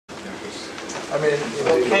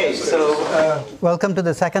Okay, so welcome to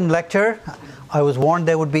the second lecture. I was warned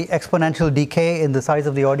there would be exponential decay in the size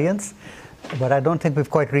of the audience, but I don't think we've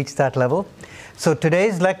quite reached that level. So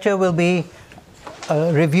today's lecture will be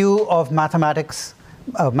a review of mathematics,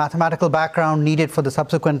 mathematical background needed for the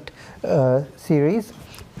subsequent series,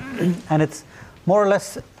 and it's more or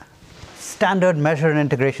less standard measure and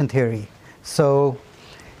integration theory. So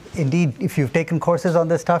indeed, if you've taken courses on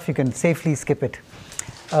this stuff, you can safely skip it.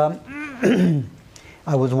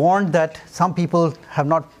 I was warned that some people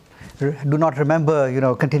do not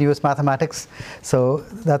remember, continuous mathematics. So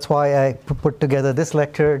that's why I put together this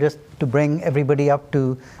lecture, just to bring everybody up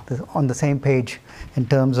to on the same page in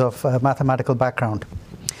terms of mathematical background.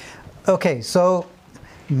 Okay, so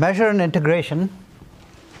measure and integration.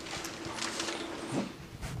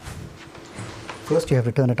 First, you have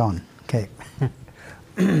to turn it on. Okay.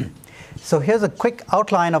 So here's a quick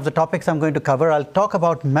outline of the topics I'm going to cover. I'll talk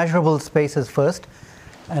about measurable spaces first,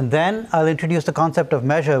 and then I'll introduce the concept of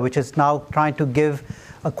measure, which is now trying to give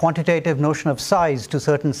a quantitative notion of size to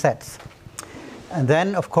certain sets. And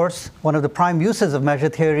then, of course, one of the prime uses of measure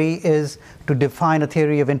theory is to define a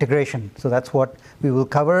theory of integration. So that's what we will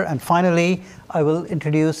cover. And finally, I will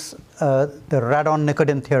introduce the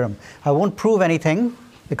Radon-Nikodym theorem. I won't prove anything,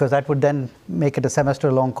 because that would then make it a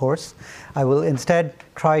semester-long course. I will instead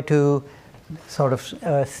try to sort of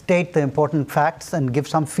state the important facts and give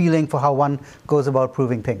some feeling for how one goes about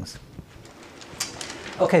proving things.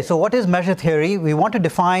 Okay, so what is measure theory? We want to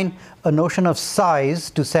define a notion of size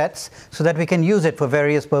to sets so that we can use it for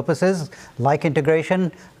various purposes, like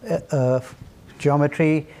integration,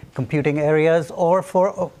 geometry, computing areas, or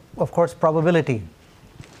for, of course, probability.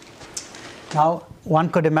 Now, one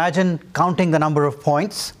could imagine counting the number of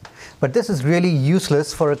points, but this is really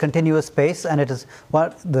useless for a continuous space, and it is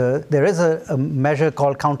there is a measure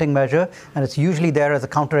called counting measure, and it's usually there as a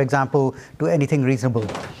counterexample to anything reasonable.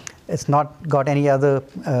 It's not got any other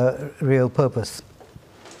real purpose.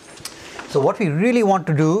 So what we really want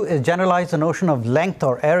to do is generalize the notion of length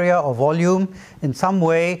or area or volume in some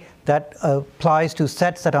way that applies to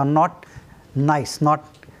sets that are not nice, not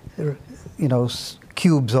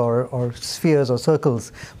cubes or spheres or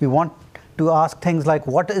circles. We want to ask things like,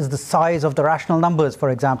 what is the size of the rational numbers, for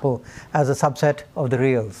example, as a subset of the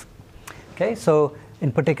reals? Okay, so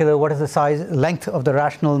in particular, what is the length of the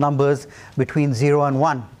rational numbers between 0 and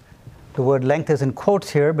 1? The word length is in quotes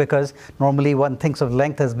here because normally one thinks of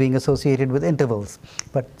length as being associated with intervals.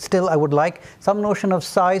 But still, I would like some notion of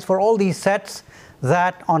size for all these sets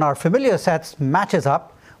that on our familiar sets matches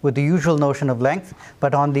up with the usual notion of length,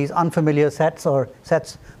 but on these unfamiliar sets or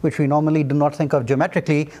sets which we normally do not think of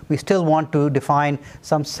geometrically, we still want to define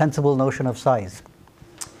some sensible notion of size.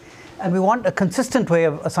 And we want a consistent way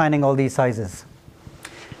of assigning all these sizes.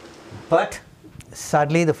 But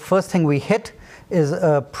sadly, the first thing we hit is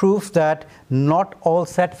a proof that not all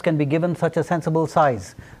sets can be given such a sensible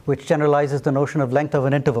size, which generalizes the notion of length of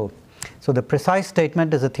an interval. So the precise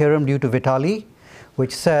statement is a theorem due to Vitali,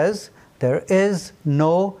 which says there is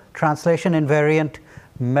no translation invariant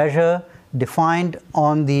measure defined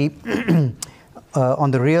on the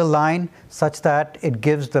real line such that it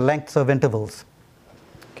gives the lengths of intervals.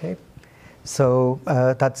 Okay, so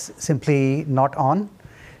that's simply not on,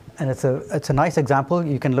 and it's a nice example.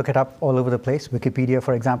 You can look it up all over the place. Wikipedia,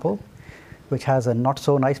 for example, which has a not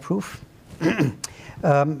so nice proof.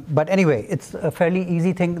 But anyway, it's a fairly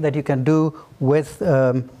easy thing that you can do with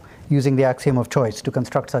using the axiom of choice to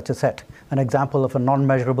construct such a set, an example of a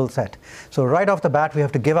non-measurable set. So right off the bat, we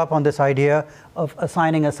have to give up on this idea of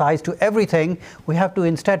assigning a size to everything. We have to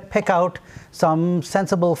instead pick out some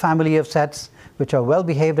sensible family of sets which are well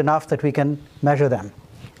behaved enough that we can measure them.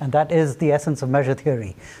 And that is the essence of measure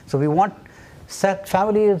theory. So we want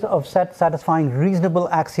families of sets satisfying reasonable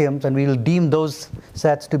axioms, and we will deem those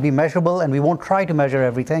sets to be measurable, and we won't try to measure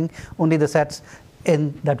everything, only the sets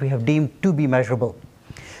that we have deemed to be measurable.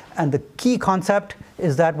 And the key concept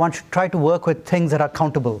is that one should try to work with things that are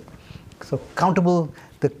countable. So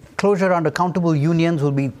the closure under countable unions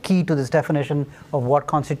will be key to this definition of what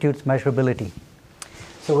constitutes measurability.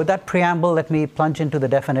 So with that preamble, let me plunge into the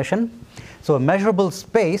definition. So a measurable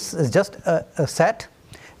space is just a set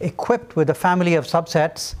equipped with a family of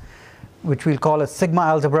subsets, which we'll call a sigma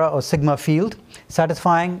algebra or sigma field,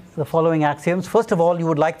 satisfying the following axioms. First of all, you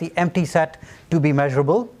would like the empty set to be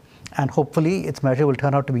measurable, and hopefully its measure will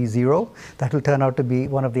turn out to be 0. That will turn out to be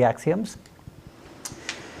one of the axioms.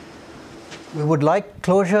 We would like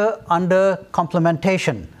closure under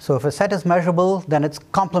complementation. So if a set is measurable, then its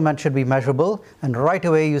complement should be measurable, and right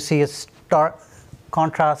away you see a stark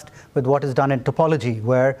contrast with what is done in topology,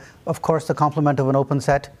 where, of course, the complement of an open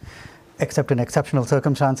set except in exceptional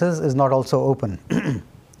circumstances, is not also open.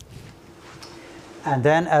 And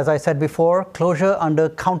then, as I said before, closure under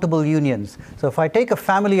countable unions. So if I take a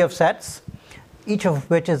family of sets, each of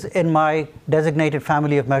which is in my designated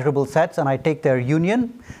family of measurable sets, and I take their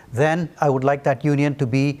union, then I would like that union to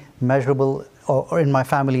be measurable or in my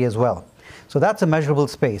family as well. So that's a measurable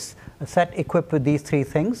space, a set equipped with these three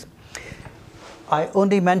things. I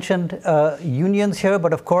only mentioned unions here,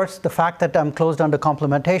 but of course the fact that I'm closed under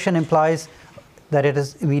complementation implies that it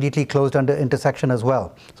is immediately closed under intersection as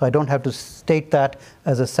well. So I don't have to state that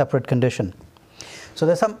as a separate condition. So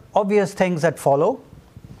there's some obvious things that follow.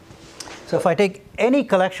 So if I take any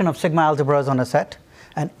collection of sigma algebras on a set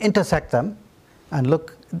and intersect them and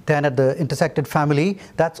look then at the intersected family,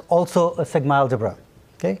 that's also a sigma algebra.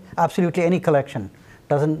 Okay? Absolutely any collection.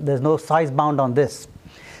 There's no size bound on this.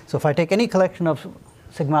 So if I take any collection of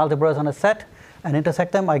sigma algebras on a set and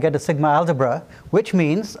intersect them, I get a sigma algebra, which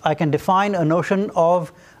means I can define a notion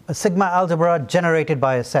of a sigma algebra generated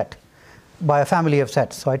by a set, by a family of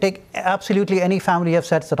sets. So I take absolutely any family of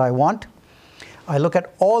sets that I want. I look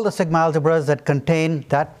at all the sigma algebras that contain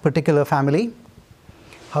that particular family.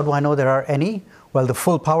 How do I know there are any? Well, the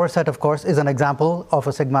full power set, of course, is an example of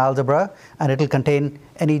a sigma algebra, and it will contain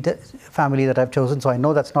any family that I've chosen, so I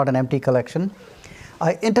know that's not an empty collection.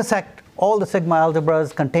 I intersect all the sigma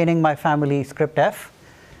algebras containing my family script f,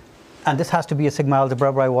 and this has to be a sigma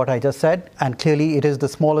algebra by what I just said, and clearly it is the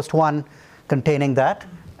smallest one containing that,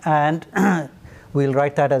 and we'll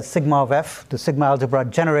write that as sigma of f, the sigma algebra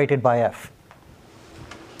generated by f.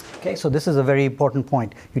 Okay, so this is a very important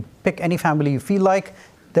point. You pick any family you feel like,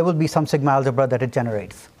 there will be some sigma algebra that it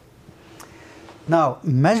generates. Now,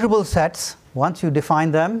 measurable sets, once you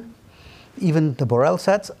define them, even the Borel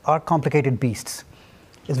sets are complicated beasts.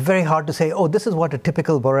 It's very hard to say, oh, this is what a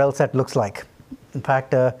typical Borel set looks like. In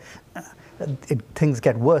fact, things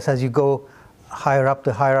get worse as you go higher up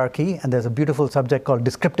the hierarchy, and there's a beautiful subject called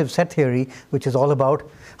descriptive set theory, which is all about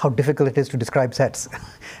how difficult it is to describe sets.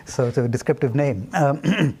 So it's a descriptive name.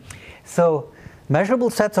 So measurable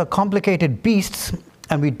sets are complicated beasts,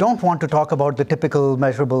 and we don't want to talk about the typical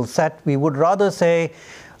measurable set. We would rather say,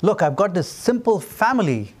 look, I've got this simple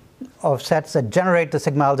family of sets that generate the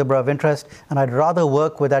sigma algebra of interest, and I'd rather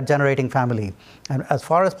work with that generating family. And as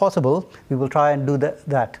far as possible, we will try and do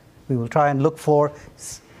that. We will try and look for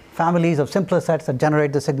families of simpler sets that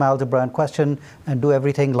generate the sigma algebra in question and do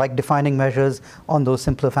everything like defining measures on those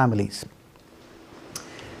simpler families.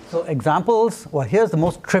 So examples, well, here's the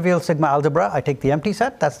most trivial sigma algebra. I take the empty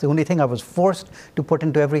set. That's the only thing I was forced to put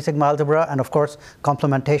into every sigma algebra, and of course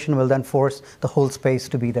complementation will then force the whole space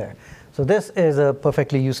to be there. So this is a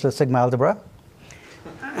perfectly useless sigma algebra,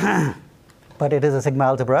 but it is a sigma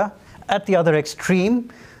algebra. At the other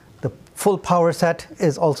extreme, the full power set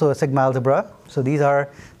is also a sigma algebra. So these are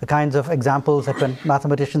the kinds of examples that when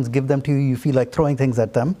mathematicians give them to you, you feel like throwing things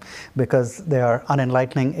at them because they are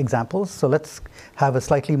unenlightening examples. So let's have a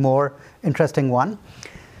slightly more interesting one.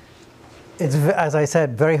 It's, as I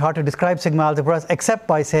said, very hard to describe sigma algebras except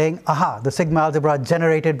by saying, aha, the sigma algebra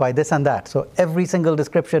generated by this and that. So every single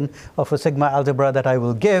description of a sigma algebra that I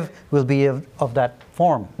will give will be of that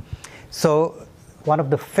form. So one of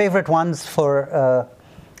the favorite ones for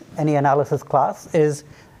any analysis class is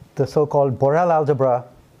the so-called Borel algebra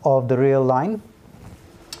of the real line.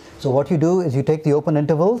 So what you do is you take the open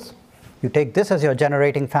intervals, you take this as your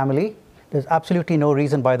generating family. There's absolutely no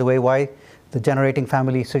reason, by the way, why the generating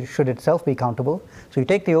family should itself be countable. So you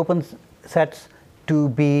take the open sets to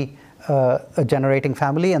be a generating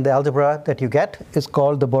family, and the algebra that you get is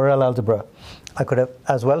called the Borel algebra. I could have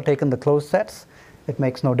as well taken the closed sets. It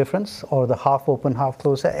makes no difference, or the half open, half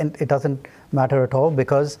closed set, and it doesn't matter at all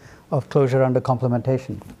because of closure under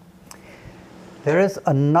complementation. There is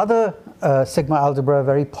another sigma algebra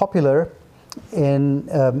very popular in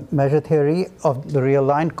measure theory of the real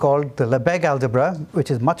line called the Lebesgue algebra,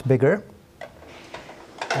 which is much bigger.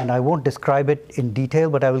 And I won't describe it in detail,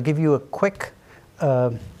 but I will give you a quick,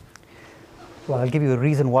 I'll give you a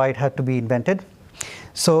reason why it had to be invented.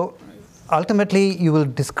 So ultimately, you will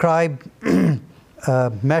describe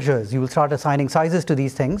measures. You will start assigning sizes to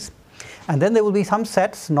these things. And then there will be some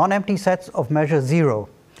sets, non-empty sets of measure 0.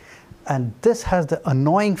 And this has the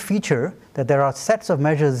annoying feature that there are sets of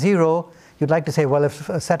measure 0. You'd like to say, well, if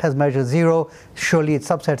a set has measure 0, surely its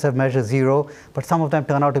subsets have measure 0. But some of them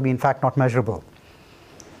turn out to be, in fact, not measurable.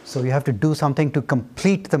 So you have to do something to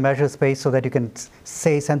complete the measure space so that you can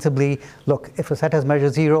say sensibly, look, if a set has measure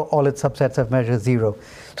 0, all its subsets have measure 0.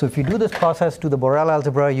 So if you do this process to the Borel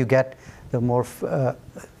algebra, you get the more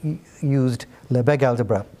used Lebesgue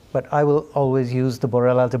algebra. But I will always use the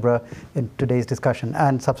Borel algebra in today's discussion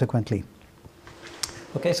and subsequently.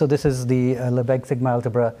 Okay, so this is the Lebesgue sigma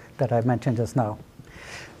algebra that I mentioned just now.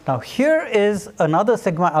 Now here is another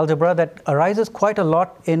sigma algebra that arises quite a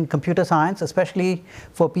lot in computer science, especially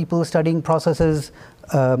for people studying processes,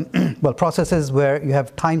 processes where you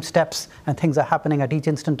have time steps and things are happening at each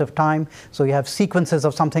instant of time. So you have sequences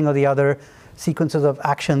of something or the other, sequences of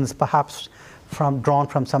actions perhaps drawn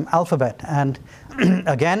from some alphabet. And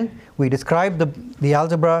again, we describe the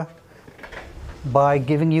algebra by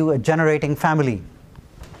giving you a generating family.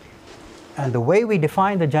 And the way we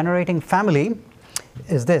define the generating family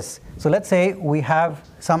is this. So let's say we have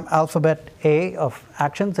some alphabet A of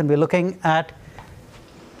actions, and we're looking at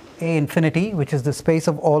A infinity, which is the space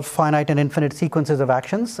of all finite and infinite sequences of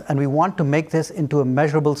actions, and we want to make this into a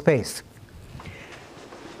measurable space.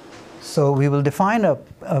 So we will define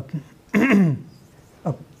an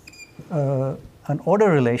order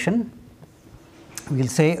relation. We'll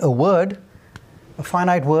say a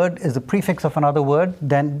finite word is the prefix of another word,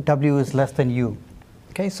 then W is less than U.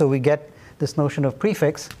 Okay, so we get this notion of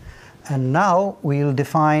prefix, and now we'll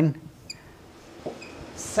define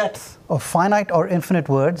sets of finite or infinite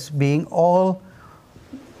words being all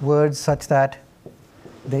words such that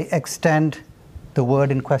they extend the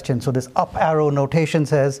word in question. So this up arrow notation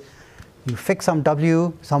says you fix some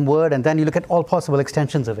W, some word, and then you look at all possible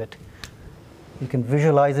extensions of it. You can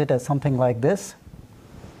visualize it as something like this.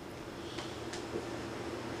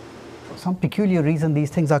 For some peculiar reason,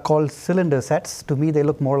 these things are called cylinder sets. To me, they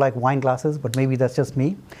look more like wine glasses, but maybe that's just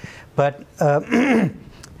me. But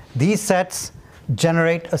these sets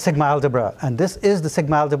generate a sigma algebra, and this is the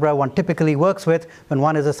sigma algebra one typically works with when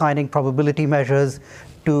one is assigning probability measures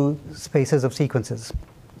to spaces of sequences.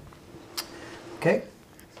 Okay.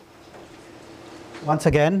 Once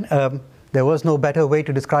again, there was no better way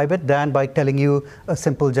to describe it than by telling you a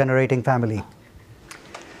simple generating family.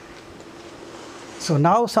 So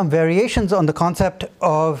now some variations on the concept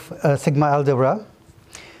of sigma algebra.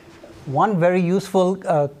 One very useful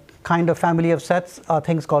kind of family of sets are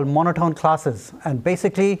things called monotone classes. And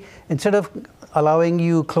basically, instead of allowing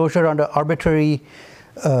you closure under arbitrary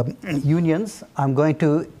unions, I'm going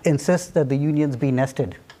to insist that the unions be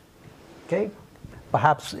nested. Okay?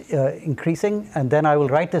 Perhaps increasing, and then I will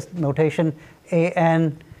write this notation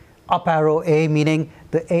AN up arrow A, meaning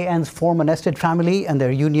the ANs form a nested family and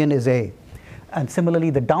their union is A. And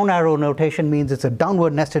similarly, the down arrow notation means it's a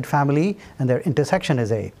downward nested family and their intersection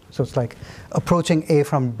is A. So it's like approaching A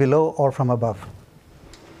from below or from above.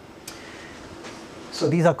 So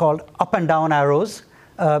these are called up and down arrows.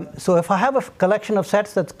 So if I have a collection of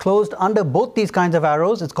sets that's closed under both these kinds of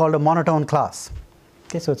arrows, it's called a monotone class.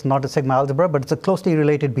 Okay, so it's not a sigma algebra, but it's a closely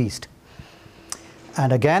related beast.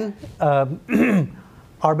 And again,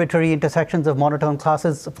 arbitrary intersections of monotone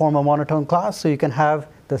classes form a monotone class, so you can have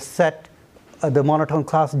the set, the monotone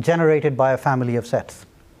class generated by a family of sets.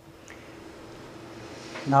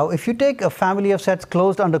 Now, if you take a family of sets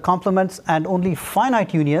closed under complements and only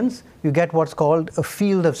finite unions, you get what's called a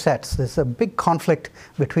field of sets. There's a big conflict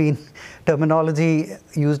between terminology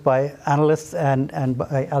used by analysts and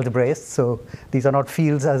by algebraists. So these are not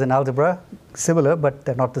fields as in algebra, similar, but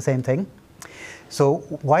they're not the same thing. So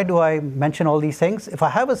why do I mention all these things? If I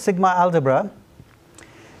have a sigma algebra,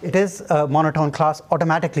 it is a monotone class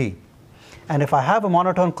automatically. And if I have a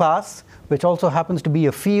monotone class, which also happens to be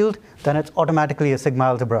a field, then it's automatically a sigma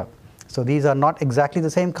algebra. So these are not exactly the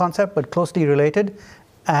same concept, but closely related.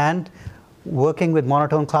 And working with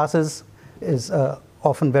monotone classes is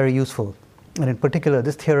often very useful. And in particular,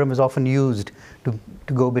 this theorem is often used to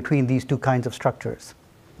go between these two kinds of structures.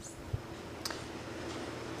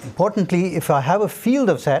 Importantly, if I have a field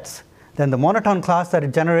of sets, then the monotone class that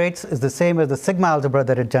it generates is the same as the sigma algebra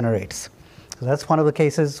that it generates. So that's one of the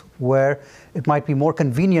cases where it might be more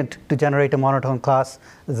convenient to generate a monotone class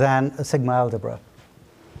than a sigma algebra.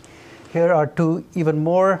 Here are two even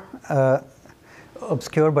more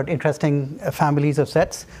obscure but interesting families of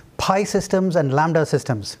sets: pi systems and lambda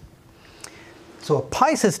systems. So a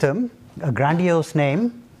pi system, a grandiose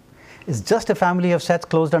name, is just a family of sets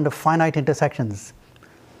closed under finite intersections.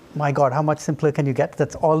 My God, how much simpler can you get?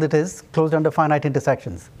 That's all it is, closed under finite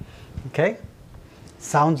intersections. Okay?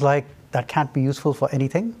 Sounds like that can't be useful for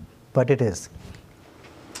anything, but it is.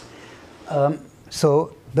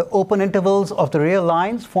 So the open intervals of the real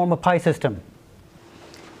lines form a pi system.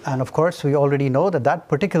 And of course, we already know that that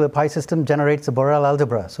particular pi system generates a Borel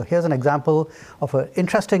algebra. So here's an example of an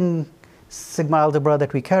interesting sigma algebra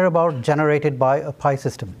that we care about, generated by a pi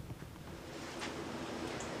system.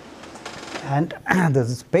 And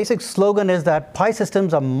the basic slogan is that pi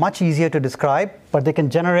systems are much easier to describe, but they can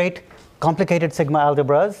generate complicated sigma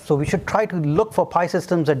algebras. So we should try to look for pi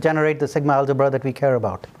systems that generate the sigma algebra that we care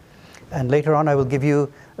about. And later on, I will give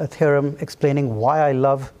you a theorem explaining why I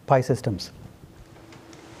love pi systems.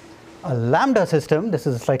 A lambda system, this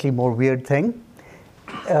is a slightly more weird thing,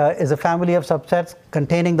 is a family of subsets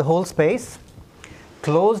containing the whole space,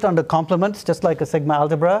 closed under complements, just like a sigma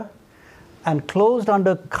algebra, and closed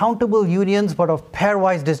under countable unions, but of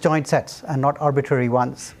pairwise disjoint sets and not arbitrary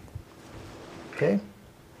ones. Okay?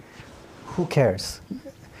 Who cares?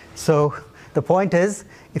 So the point is,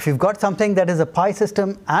 if you've got something that is a pi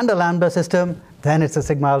system and a lambda system, then it's a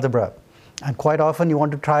sigma algebra. And quite often you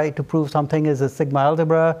want to try to prove something is a sigma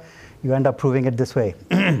algebra, you end up proving it this way.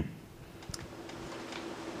 And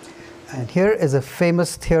here is a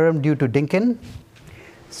famous theorem due to Dinkin.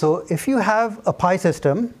 So if you have a pi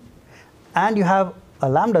system and you have a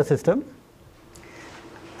lambda system,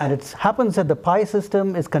 and it happens that the pi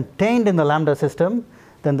system is contained in the lambda system,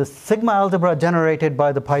 then the sigma algebra generated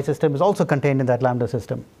by the pi system is also contained in that lambda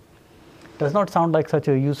system. Does not sound like such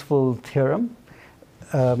a useful theorem,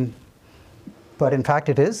 but in fact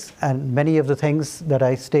it is, and many of the things that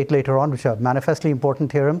I state later on, which are manifestly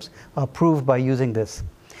important theorems, are proved by using this.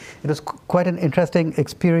 It was quite an interesting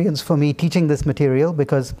experience for me teaching this material,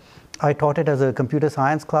 because I taught it as a computer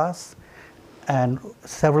science class, and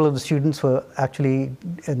several of the students were actually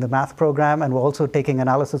in the math program and were also taking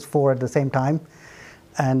analysis 4 at the same time.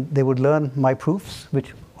 And they would learn my proofs,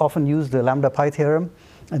 which often use the lambda pi theorem,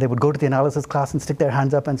 and they would go to the analysis class and stick their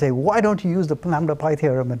hands up and say, why don't you use the lambda pi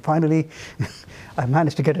theorem? And finally, I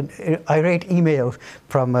managed to get an irate email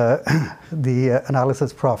from the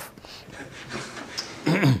analysis prof.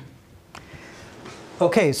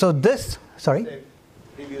 Okay, so this, sorry? The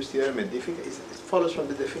previous theorem, it follows from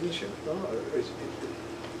the definition, no? Or is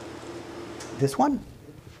it, This one?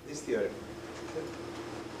 this theorem.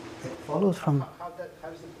 It follows from... How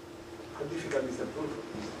difficult is the proof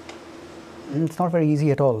of this? It's not very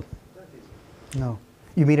easy at all. No.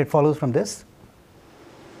 You mean it follows from this?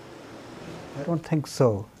 I don't think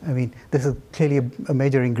so. I mean, this is clearly a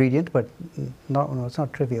major ingredient, but no, it's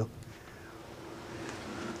not trivial.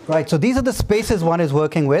 Right, so these are the spaces one is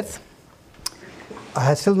working with. I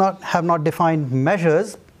have not defined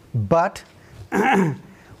measures, but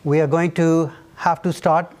we are going to have to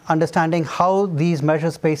start understanding how these measure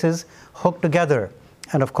spaces hook together.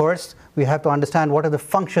 And of course, we have to understand what are the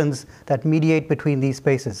functions that mediate between these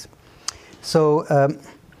spaces. So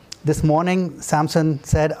this morning, Samson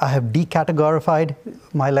said, I have decategorified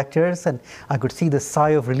my lectures, and I could see the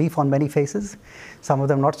sigh of relief on many faces, some of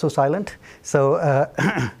them not so silent. So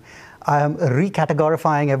I am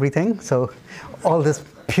recategorifying everything. So all this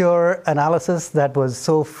pure analysis that was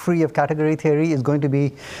so free of category theory is going to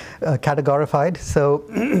be categorified. So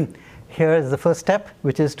here is the first step,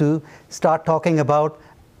 which is to start talking about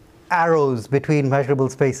arrows between measurable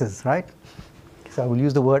spaces, right? So I will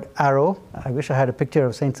use the word arrow. I wish I had a picture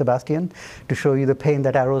of Saint Sebastian to show you the pain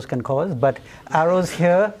that arrows can cause, but arrows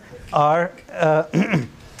here are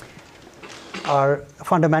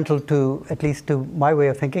fundamental to, at least to my way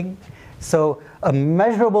of thinking. So a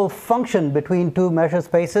measurable function between two measure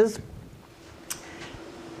spaces,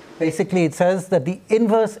 basically it says that the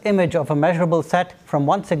inverse image of a measurable set from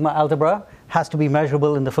one sigma algebra has to be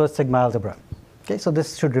measurable in the first sigma algebra. Okay, so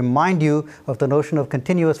this should remind you of the notion of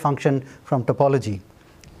continuous function from topology.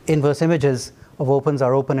 Inverse images of opens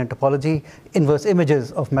are open in topology. Inverse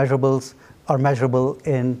images of measurables are measurable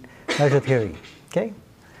in measure theory. Okay?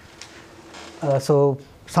 So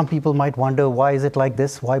some people might wonder, why is it like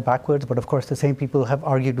this? Why backwards? But of course, the same people have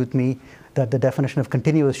argued with me that the definition of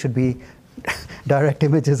continuous should be direct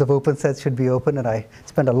images of open sets should be open, and I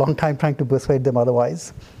spent a long time trying to persuade them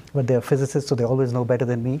otherwise. But they're physicists, so they always know better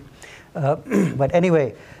than me. But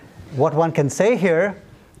anyway, what one can say here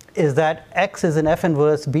is that x is in f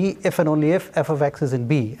inverse b if and only if f of x is in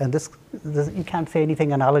b. And this you can't say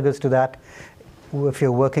anything analogous to that if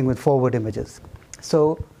you're working with forward images.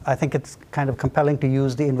 So I think it's kind of compelling to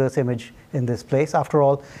use the inverse image in this place. After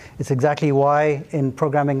all, it's exactly why in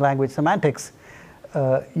programming language semantics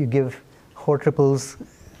you give Hoare triples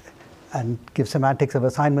and give semantics of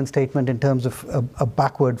assignment statement in terms of a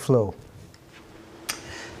backward flow.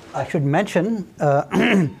 I should mention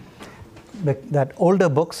that older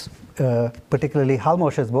books, particularly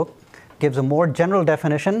Halmos's book, gives a more general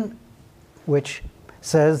definition which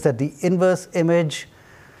says that the inverse image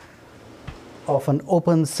of an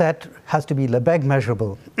open set has to be Lebesgue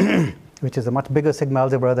measurable, which is a much bigger sigma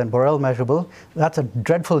algebra than Borel measurable. That's a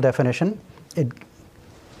dreadful definition. It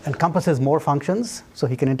encompasses more functions, so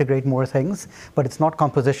he can integrate more things, but it's not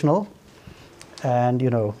compositional. And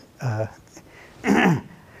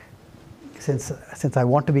since I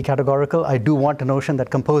want to be categorical, I do want a notion that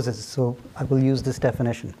composes, so I will use this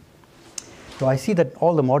definition. So I see that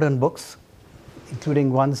all the modern books,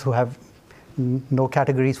 including ones who have no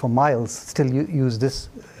categories for miles, still use this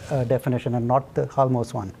definition and not the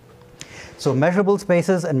Halmos one. So measurable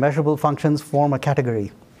spaces and measurable functions form a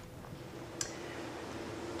category.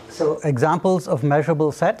 So examples of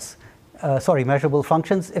measurable sets, measurable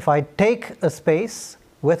functions. If I take a space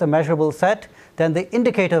with a measurable set, then the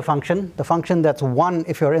indicator function, the function that's 1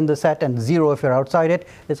 if you're in the set and 0 if you're outside it,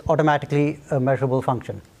 is automatically a measurable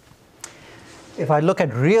function. If I look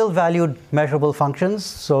at real valued measurable functions,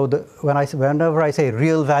 so whenever I say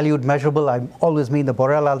real valued measurable, I always mean the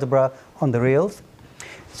Borel algebra on the reals.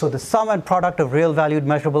 So the sum and product of real valued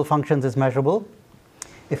measurable functions is measurable.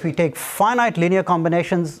 If we take finite linear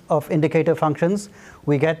combinations of indicator functions,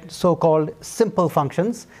 we get so-called simple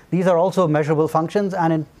functions. These are also measurable functions,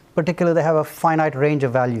 and in particular, they have a finite range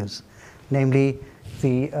of values. Namely,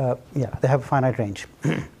 they have a finite range.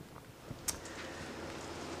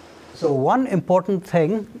 So one important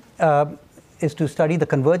thing is to study the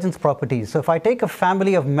convergence properties. So if I take a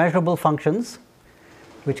family of measurable functions,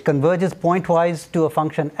 which converges pointwise to a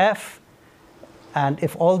function f, and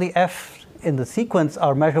if all the f in the sequence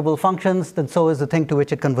are measurable functions, then so is the thing to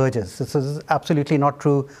which it converges. This is absolutely not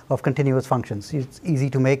true of continuous functions. It's easy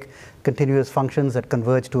to make continuous functions that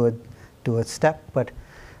converge to a step, but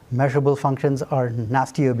measurable functions are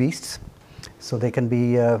nastier beasts. So they can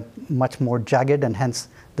be much more jagged, and hence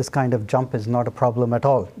this kind of jump is not a problem at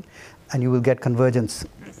all. And you will get convergence.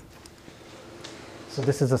 So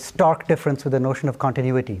this is a stark difference with the notion of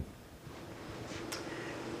continuity.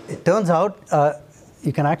 It turns out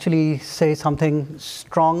you can actually say something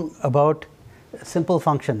strong about simple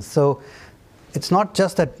functions. So it's not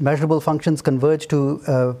just that measurable functions converge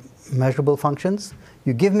to measurable functions.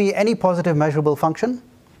 You give me any positive measurable function,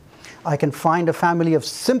 I can find a family of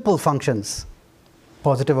simple functions,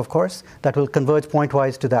 positive of course, that will converge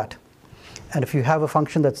pointwise to that. And if you have a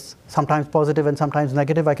function that's sometimes positive and sometimes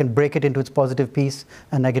negative, I can break it into its positive piece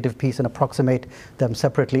and negative piece and approximate them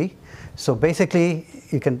separately. So basically,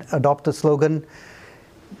 you can adopt the slogan,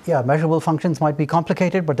 yeah, measurable functions might be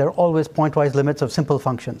complicated, but there are always pointwise limits of simple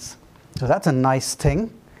functions. So that's a nice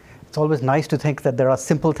thing. It's always nice to think that there are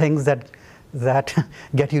simple things that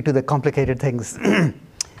get you to the complicated things.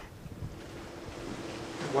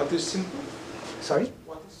 What is simple? Sorry?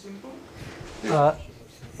 What is simple?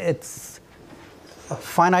 It's a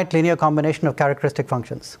finite linear combination of characteristic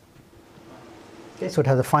functions. Okay, so it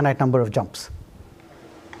has a finite number of jumps.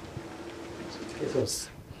 Okay, so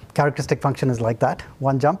characteristic function is like that,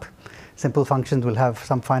 one jump. Simple functions will have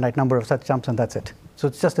some finite number of such jumps, and that's it. So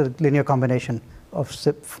it's just a linear combination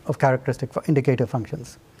of characteristic indicator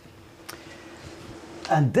functions.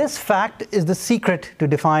 And this fact is the secret to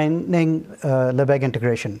defining Lebesgue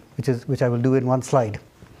integration, which I will do in one slide.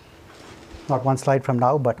 Not one slide from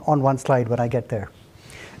now, but on one slide when I get there.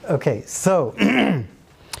 Okay, so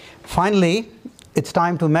finally, it's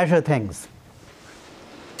time to measure things.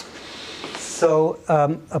 So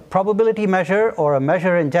a probability measure, or a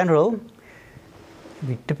measure in general,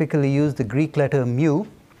 we typically use the Greek letter mu,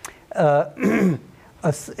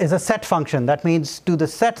 is a set function. That means to the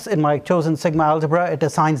sets in my chosen sigma algebra, it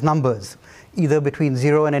assigns numbers, either between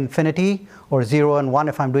 0 and infinity, or 0 and 1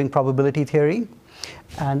 if I'm doing probability theory.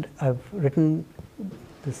 And I've written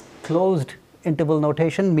this closed interval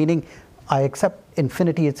notation, meaning I accept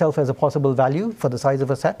infinity itself as a possible value for the size of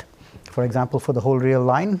a set. For example, for the whole real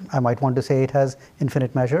line, I might want to say it has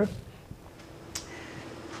infinite measure.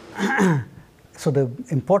 So the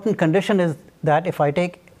important condition is that if I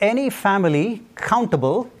take any family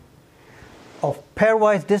countable of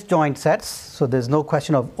pairwise disjoint sets, so there's no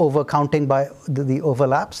question of overcounting by the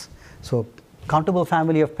overlaps, so countable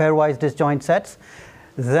family of pairwise disjoint sets,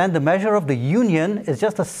 then the measure of the union is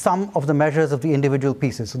just the sum of the measures of the individual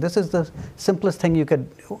pieces. So this is the simplest thing you could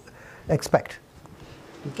expect.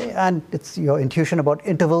 Okay, and it's your intuition about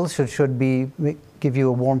intervals should give you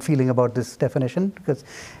a warm feeling about this definition, because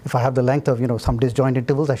if I have the length of some disjoint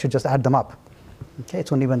intervals, I should just add them up. Okay,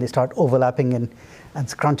 it's only when they start overlapping and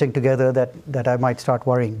scrunching together that I might start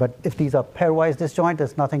worrying. But if these are pairwise disjoint,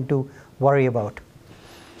 there's nothing to worry about.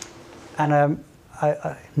 And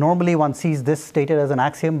normally one sees this stated as an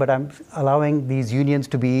axiom, but I'm allowing these unions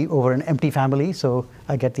to be over an empty family, so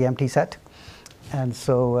I get the empty set. And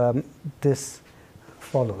so this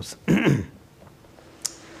follows.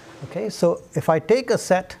 Okay, so if I take a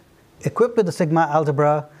set equipped with the sigma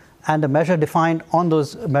algebra and a measure defined on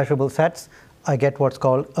those measurable sets, I get what's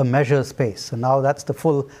called a measure space. And now that's the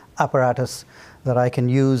full apparatus that I can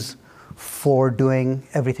use for doing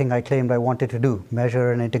everything I claimed I wanted to do,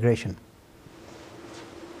 measure and integration.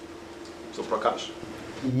 So Prakash?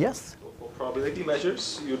 Yes? For probability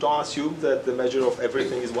measures, you don't assume that the measure of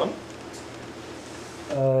everything is 1?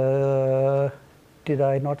 Did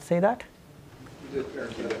I not say that? You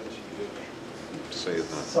did. Say that.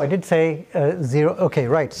 So I did say 0. Okay,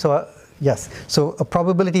 right. So yes. So a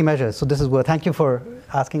probability measure. So this is where, thank you for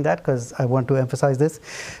asking that, because I want to emphasize this.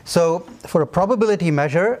 So for a probability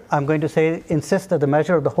measure, I'm going to say, insist that the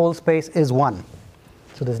measure of the whole space is 1.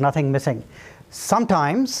 So there's nothing missing.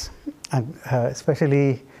 Sometimes,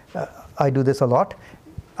 especially I do this a lot,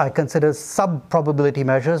 I consider sub-probability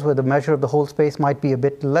measures where the measure of the whole space might be a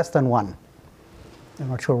bit less than 1. I'm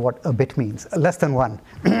not sure what a bit means, less than 1.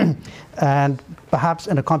 And perhaps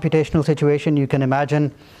in a computational situation, you can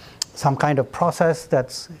imagine some kind of process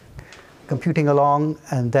that's computing along,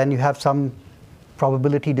 and then you have some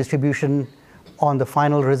probability distribution on the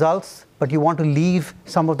final results, but you want to leave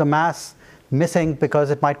some of the mass missing because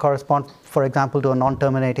it might correspond, for example, to a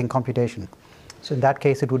non-terminating computation. So in that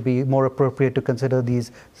case, it would be more appropriate to consider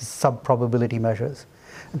these sub-probability measures.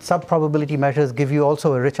 And sub-probability measures give you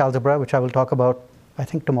also a rich algebra, which I will talk about, I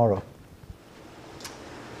think, tomorrow.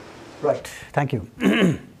 Right, thank you.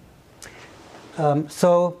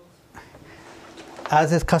 So,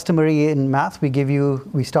 as is customary in math,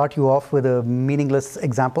 we start you off with a meaningless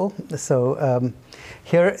example. So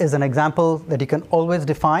here is an example that you can always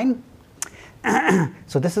define.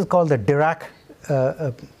 So this is called the Dirac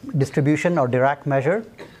distribution or Dirac measure.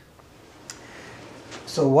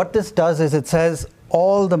 So what this does is it says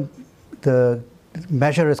all the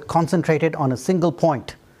measure is concentrated on a single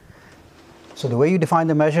point. So the way you define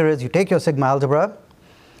the measure is you take your sigma algebra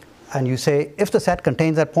and you say if the set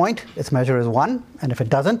contains that point, its measure is 1, and if it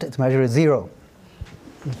doesn't, its measure is 0.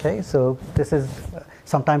 Okay, so this is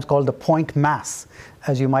sometimes called the point mass,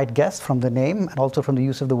 as you might guess from the name and also from the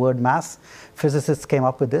use of the word mass. Physicists came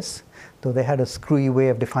up with this, though they had a screwy way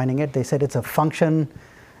of defining it. They said it's a function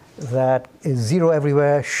that is 0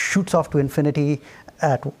 everywhere, shoots off to infinity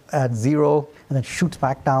at 0, and then shoots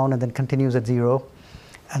back down and then continues at 0.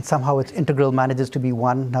 And somehow its integral manages to be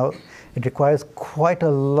 1. Now, it requires quite a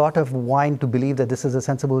lot of wine to believe that this is a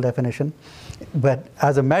sensible definition. But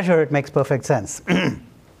as a measure, it makes perfect sense.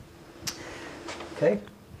 Okay.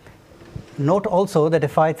 Note also that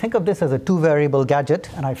if I think of this as a 2-variable gadget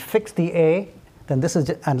and I fix the a, then this is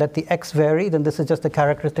and let the x vary, then this is just a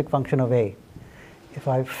characteristic function of a. If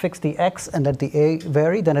I fix the x and let the a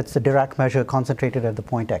vary, then it's the Dirac measure concentrated at the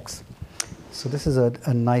point x. So this is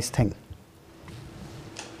a nice thing.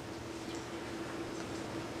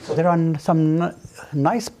 So there are some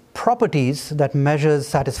nice properties that measures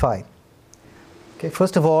satisfy. Okay,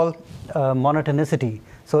 first of all, monotonicity.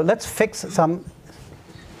 So let's fix some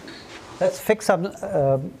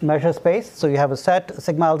measure space. So you have a set, a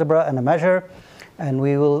sigma algebra, and a measure, and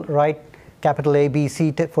we will write capital A, B,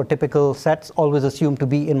 C for typical sets, always assumed to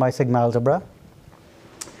be in my sigma algebra.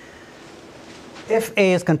 If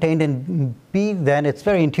A is contained in B, then it's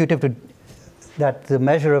very intuitive that the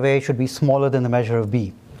measure of A should be smaller than the measure of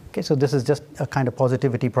B. Okay, so this is just a kind of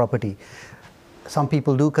positivity property. Some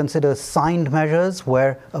people do consider signed measures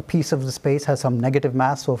where a piece of the space has some negative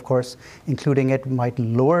mass, so of course including it might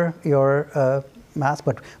lower your mass,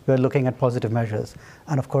 but we're looking at positive measures.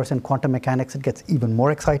 And of course in quantum mechanics it gets even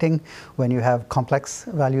more exciting when you have complex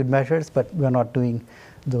valued measures, but we're not doing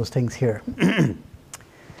those things here.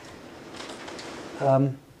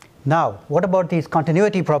 Now, what about these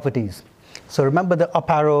continuity properties? So remember the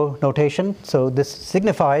up arrow notation. So this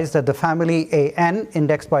signifies that the family AN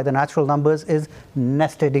indexed by the natural numbers is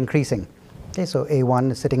nested increasing. Okay, so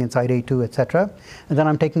A1 is sitting inside A2, etc. And then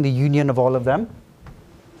I'm taking the union of all of them.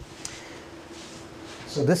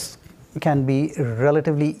 So this can be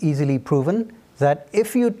relatively easily proven that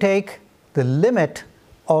if you take the limit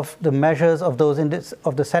of the measures of those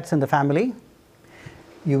of the sets in the family,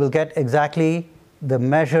 you will get exactly the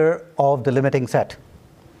measure of the limiting set.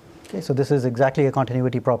 Okay, so this is exactly a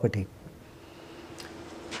continuity property.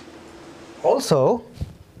 Also,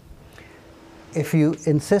 if you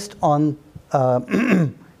insist on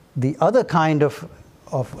the other kind of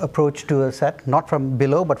approach to a set, not from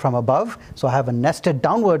below but from above, so I have a nested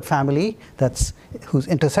downward family whose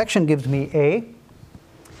intersection gives me A,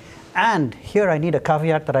 and here I need a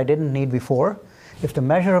caveat that I didn't need before. If the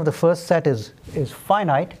measure of the first set is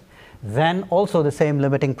finite, then also the same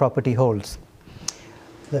limiting property holds.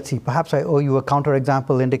 Let's see, perhaps I owe you a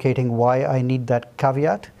counterexample indicating why I need that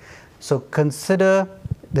caveat. So consider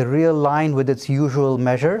the real line with its usual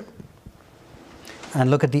measure and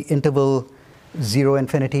look at the interval 0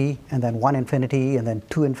 infinity and then 1 infinity and then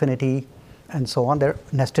 2 infinity and so on. They're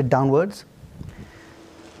nested downwards.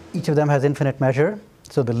 Each of them has infinite measure.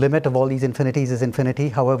 So the limit of all these infinities is infinity.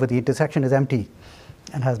 However, the intersection is empty.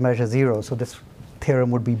 and has measure 0. So this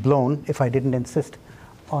theorem would be blown if I didn't insist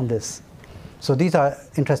on this. So these are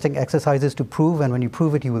interesting exercises to prove, and when you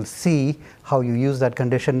prove it, you will see how you use that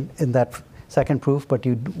condition in that second proof, but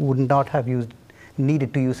you would not have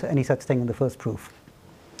needed to use any such thing in the first proof.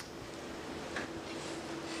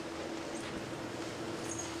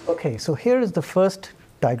 Okay, so here is the first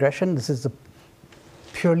digression. This is a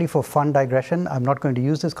purely for fun digression. I'm not going to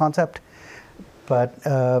use this concept, but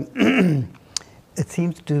it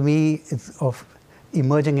seems to me it's of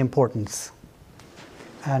emerging importance.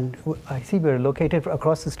 And I see we're located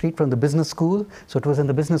across the street from the business school. So it was in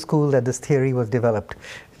the business school that this theory was developed.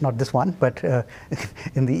 Not this one, but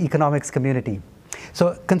in the economics community.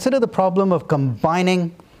 So consider the problem of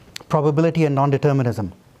combining probability and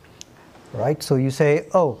non-determinism. Right? So you say,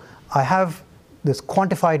 oh, I have this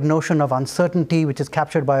quantified notion of uncertainty, which is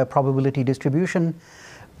captured by a probability distribution.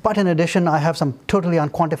 But in addition, I have some totally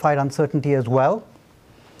unquantified uncertainty as well.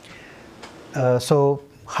 So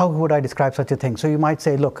how would I describe such a thing? So you might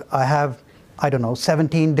say, look, I have, I don't know,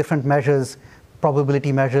 17 different measures,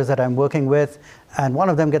 probability measures that I'm working with, and one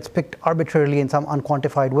of them gets picked arbitrarily in some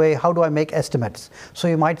unquantified way. How do I make estimates? So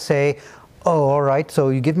you might say, oh, all right, so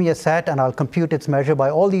you give me a set and I'll compute its measure by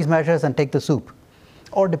all these measures and take the soup.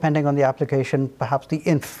 Or depending on the application, perhaps the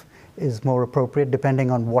inf is more appropriate depending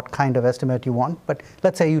on what kind of estimate you want. But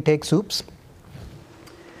let's say you take soups.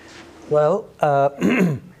 Well,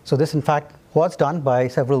 so this in fact was done by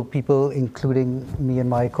several people, including me and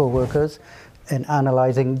my co-workers, in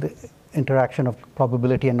analyzing the interaction of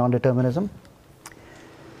probability and non-determinism.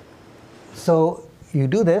 So you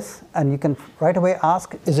do this, and you can right away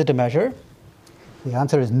ask, is it a measure? The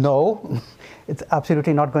answer is no. It's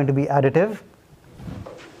absolutely not going to be additive.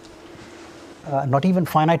 Not even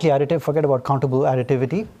finitely additive, forget about countable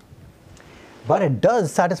additivity. But it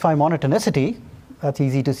does satisfy monotonicity, that's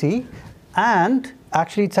easy to see, and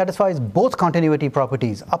actually it satisfies both continuity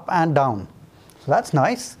properties, up and down. So that's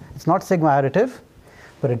nice. It's not sigma additive,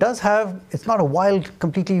 but it does have, it's not a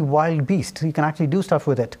completely wild beast. You can actually do stuff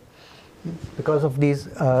with it because of these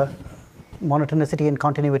monotonicity and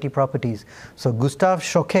continuity properties. So Gustave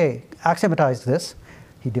Choquet axiomatized this.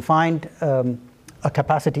 He defined a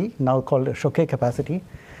capacity, now called a Choquet capacity,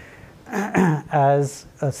 as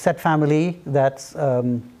a set family that's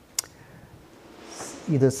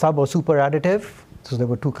either sub or super additive. So there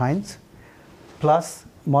were two kinds, plus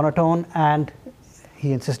monotone, and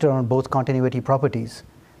he insisted on both continuity properties.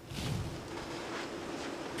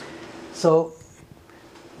 So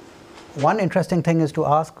one interesting thing is to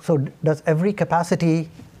ask, so does every capacity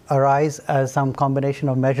arise as some combination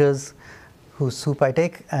of measures whose soup I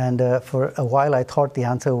take? And for a while I thought the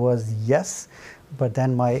answer was yes, but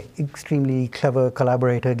then my extremely clever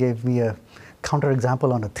collaborator gave me a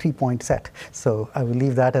counterexample on a 3-point set. So I will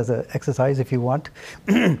leave that as an exercise if you want.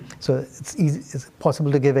 So it's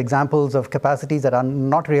possible to give examples of capacities that are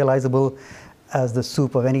not realizable as the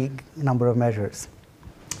soup of any number of measures.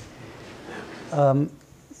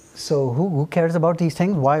 So who cares about these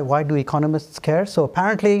things? Why do economists care? So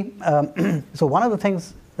apparently, so one of the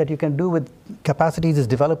things that you can do with capacities is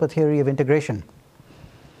develop a theory of integration.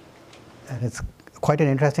 And it's quite an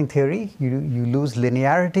interesting theory. You lose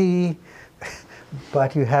linearity,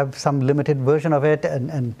 but you have some limited version of it,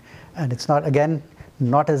 and it's not, again,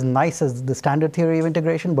 not as nice as the standard theory of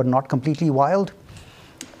integration, but not completely wild.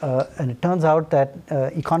 And it turns out that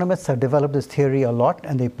economists have developed this theory a lot,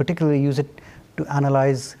 and they particularly use it to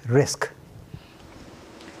analyze risk,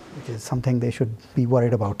 which is something they should be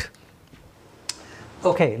worried about.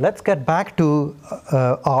 Okay, let's get back to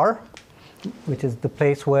R, which is the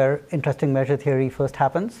place where interesting measure theory first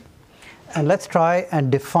happens. And let's try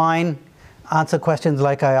and answer questions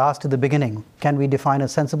like I asked at the beginning. Can we define a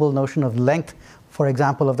sensible notion of length, for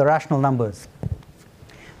example, of the rational numbers?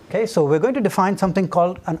 Okay, so we're going to define something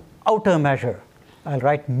called an outer measure. I'll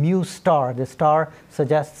write mu star. This star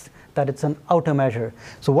suggests that it's an outer measure.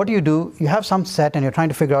 So what do? You have some set and you're trying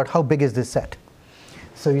to figure out how big is this set.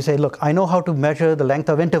 So you say, look, I know how to measure the length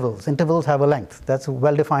of intervals. Intervals have a length. That's a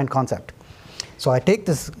well-defined concept. So I take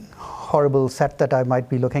this horrible set that I might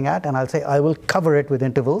be looking at, and I'll say I will cover it with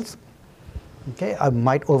intervals. Okay, I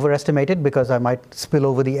might overestimate it because I might spill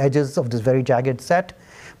over the edges of this very jagged set,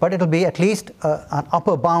 but it'll be at least an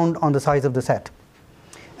upper bound on the size of the set.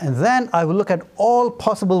 And then I will look at all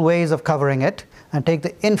possible ways of covering it and take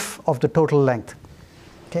the inf of the total length.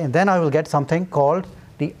 Okay, and then I will get something called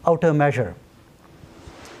the outer measure.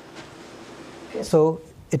 Okay, so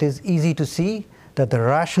it is easy to see that the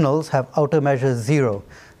rationals have outer measure 0.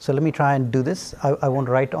 So let me try and do this. I won't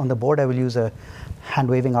write on the board. I will use a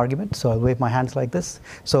hand-waving argument. So I'll wave my hands like this.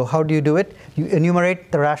 So how do you do it? You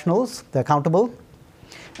enumerate the rationals. They're countable.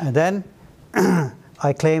 And then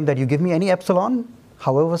I claim that you give me any epsilon,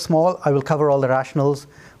 however small, I will cover all the rationals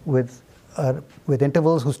with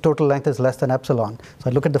intervals whose total length is less than epsilon. So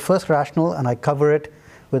I look at the first rational and I cover it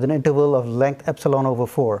with an interval of length epsilon over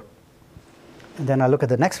 4. And then I look at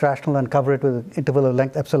the next rational and cover it with an interval of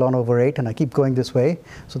length epsilon over 8, and I keep going this way.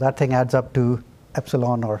 So that thing adds up to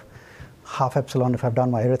epsilon or half epsilon if I've done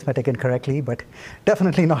my arithmetic incorrectly, but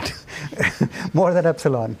definitely not more than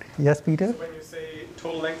epsilon. Yes, Peter? So when you say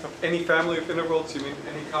total length of any family of intervals, you mean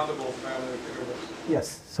any countable family of intervals?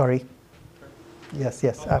 Yes, sorry. Yes,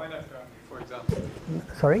 yes. Not finite family, for example.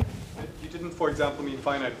 Sorry? You didn't, for example, mean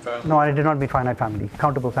finite family. No, I did not mean finite family,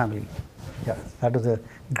 countable family. Yeah, that was a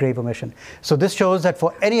grave omission. So this shows that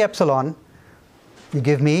for any epsilon you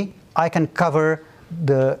give me, I can cover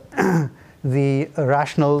the the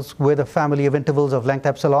rationals with a family of intervals of length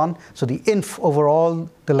epsilon. So the inf overall,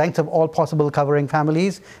 the length of all possible covering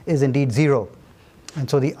families is indeed 0. And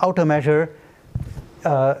so the outer measure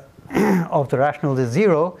of the rationals is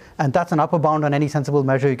 0, and that's an upper bound on any sensible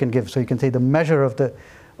measure you can give. So you can say the measure of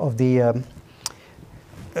the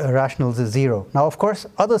rationals is 0. Now, of course,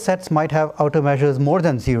 other sets might have outer measures more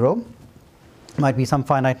than 0, might be some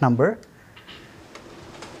finite number.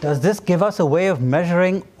 Does this give us a way of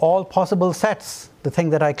measuring all possible sets, the thing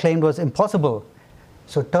that I claimed was impossible?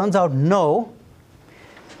 So it turns out no.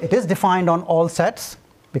 It is defined on all sets,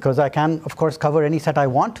 because I can, of course, cover any set I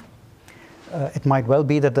want. It might well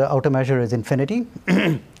be that the outer measure is infinity.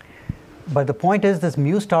 But the point is, this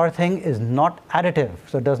mu star thing is not additive.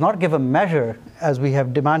 So it does not give a measure as we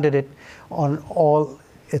have demanded it on all.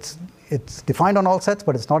 It's defined on all sets,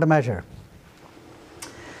 but it's not a measure.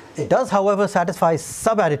 It does, however, satisfy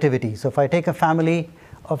subadditivity. So if I take a family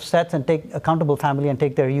of sets and take a countable family and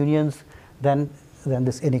take their unions, then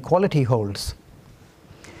this inequality holds.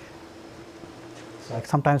 So I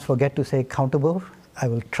sometimes forget to say countable. I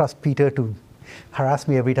will trust Peter to harass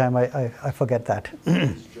me every time I forget that.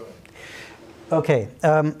 Okay.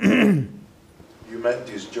 You meant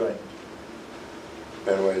disjoint.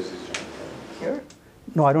 Pairwise disjoint. Here?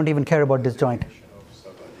 No, I don't even care about disjoint.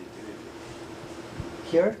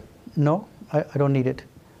 Here? No, I don't need it.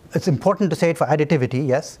 It's important to say it for additivity,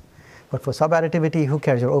 yes. But for subadditivity, who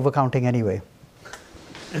cares? You're overcounting anyway.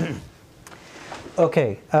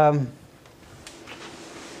 Okay.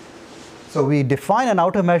 So we define an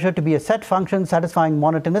outer measure to be a set function satisfying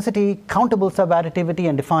monotonicity, countable subadditivity,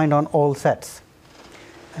 and defined on all sets.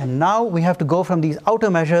 And now we have to go from these outer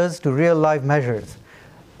measures to real life measures.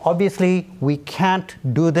 Obviously, we can't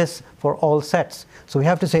do this for all sets. So we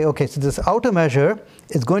have to say, okay, so this outer measure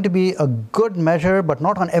is going to be a good measure, but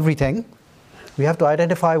not on everything. We have to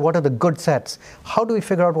identify what are the good sets. How do we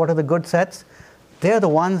figure out what are the good sets? They're the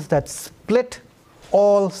ones that split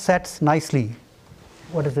all sets nicely.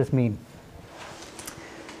 What does this mean?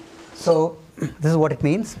 So this is what it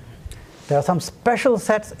means. There are some special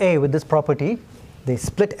sets A with this property. They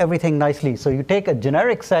split everything nicely. So you take a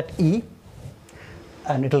generic set E,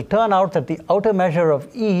 and it'll turn out that the outer measure of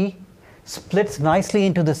E splits nicely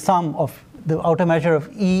into the sum of the outer measure of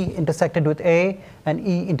E intersected with A and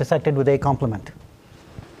E intersected with A complement.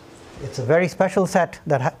 It's a very special set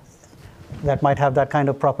that might have that kind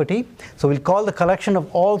of property. So we'll call the collection of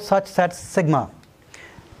all such sets sigma.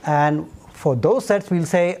 And for those sets, we'll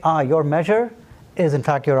say, your measure is in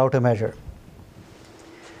fact your outer measure.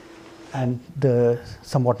 And the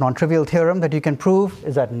somewhat non-trivial theorem that you can prove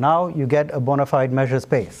is that now you get a bona fide measure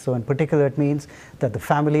space. So in particular, it means that the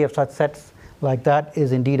family of such sets like that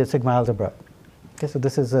is indeed a sigma algebra. Okay, so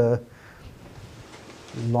this is a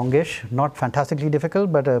longish, not fantastically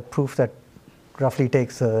difficult, but a proof that roughly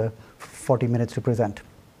takes 40 minutes to present.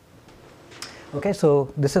 Okay,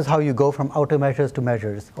 so this is how you go from outer measures to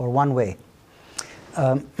measures, or one way.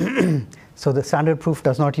 So the standard proof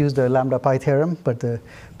does not use the lambda pi theorem, but the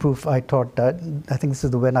proof I thought that, I think this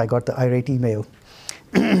is when I got the irate email.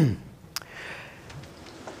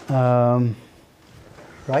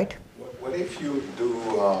 Right? What if you do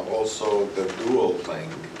also the dual thing,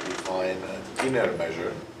 define an inner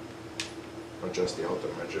measure, not just the outer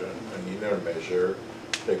measure, an inner measure,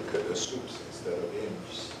 take soups instead of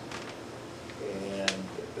infs, and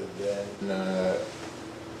then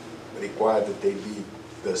require that they be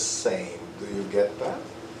the same. Do you get that?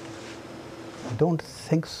 I don't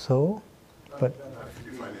think so, but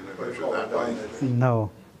You define inner measure that way. no.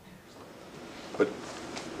 But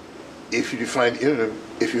if you define inner,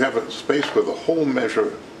 if you have a space where the whole measure,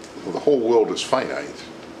 where the whole world is finite,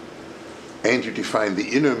 and you define the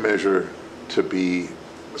inner measure to be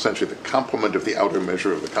essentially the complement of the outer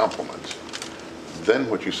measure of the complement, then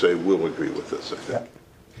what you say will agree with this, I think.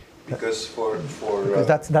 Yeah. Because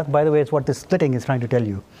Because that, by the way, is what this splitting is trying to tell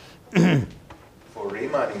you. for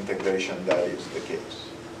Riemann integration, that is the case.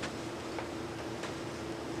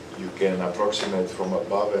 You can approximate from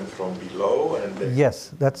above and from below, and then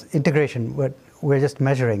Yes, that's integration. We're just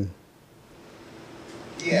measuring.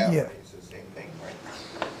 yeah, Yeah. but it's the same thing, right?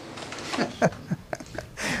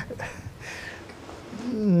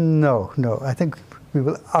 No, no. I think we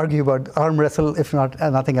will argue about arm wrestle, if not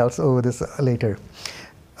nothing else, over this later.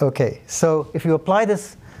 Okay, so if you apply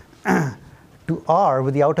this to R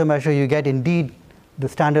with the outer measure, you get indeed the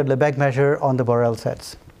standard Lebesgue measure on the Borel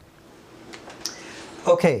sets.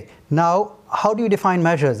 Okay, now how do you define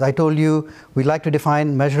measures? I told you we like to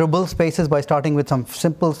define measurable spaces by starting with some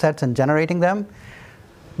simple sets and generating them.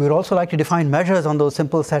 We would also like to define measures on those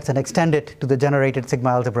simple sets and extend it to the generated sigma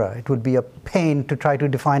algebra. It would be a pain to try to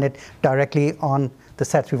define it directly on the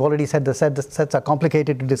sets. We've already said the sets are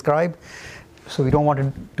complicated to describe, so we don't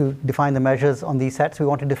want to define the measures on these sets. We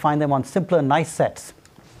want to define them on simpler, nice sets.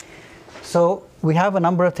 So we have a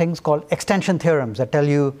number of things called extension theorems that tell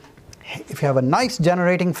you if you have a nice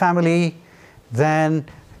generating family, then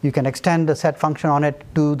you can extend the set function on it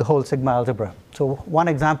to the whole sigma algebra. So one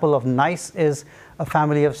example of nice is a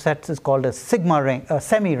family of sets is called a sigma ring, a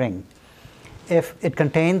semi-ring. If it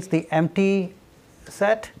contains the empty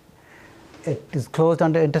set, it is closed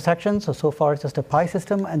under intersection, so far it's just a pi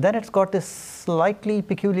system, and then it's got this slightly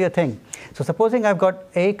peculiar thing. So supposing I've got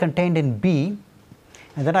A contained in B,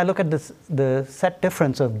 and then I look at the set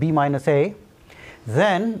difference of B minus A,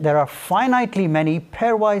 then there are finitely many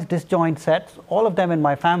pairwise disjoint sets, all of them in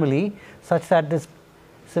my family, such that this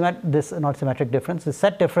not symmetric difference, the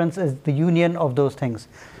set difference is the union of those things.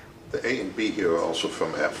 The A and B here are also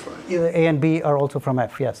from F, right? Yeah, A and B are also from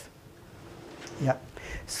F, yes. Yeah.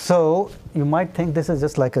 So you might think this is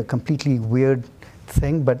just like a completely weird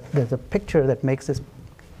thing, but there's a picture that makes this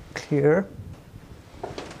clear,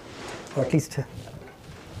 or at least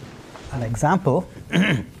an example.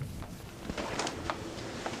 And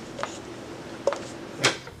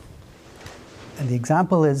the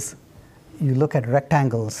example is you look at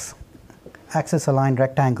rectangles, axis-aligned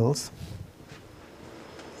rectangles.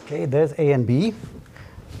 Okay, there's A and B,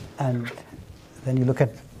 and then you look at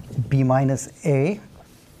B minus A,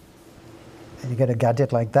 and you get a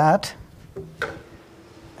gadget like that.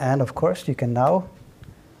 And of course, you can now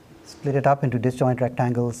split it up into disjoint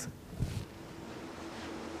rectangles.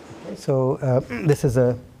 Okay, so this is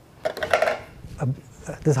this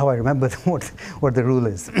is how I remember what the rule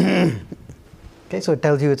is. Okay, so it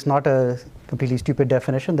tells you it's not a completely stupid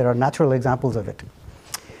definition. There are natural examples of it.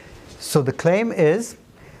 So the claim is,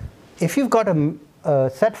 if you've got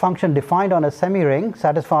a set function defined on a semi-ring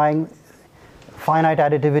satisfying finite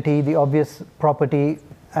additivity, the obvious property,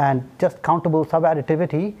 and just countable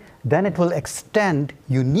subadditivity, then it will extend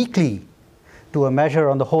uniquely to a measure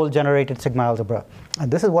on the whole generated sigma algebra.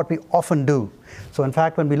 And this is what we often do. So in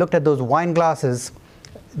fact, when we looked at those wine glasses,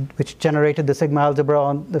 which generated the sigma algebra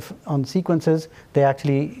on sequences,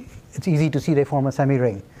 it's easy to see they form a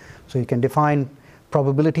semi-ring. So you can define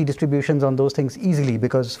probability distributions on those things easily,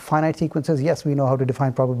 because finite sequences, yes, we know how to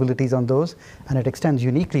define probabilities on those, and it extends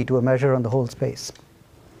uniquely to a measure on the whole space.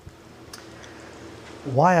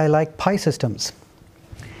 Why I like pi systems.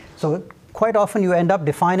 So quite often you end up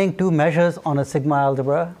defining two measures on a sigma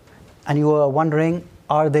algebra, and you are wondering,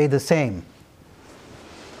 are they the same?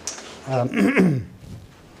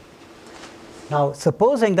 Now,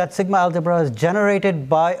 supposing that sigma algebra is generated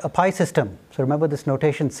by a pi system. So remember this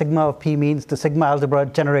notation, sigma of p means the sigma algebra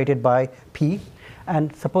generated by p.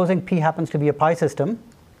 And supposing p happens to be a pi system,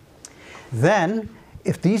 then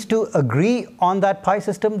if these two agree on that pi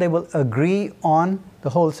system, they will agree on the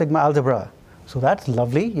whole sigma algebra. So that's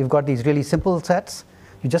lovely. You've got these really simple sets.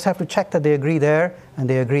 You just have to check that they agree there and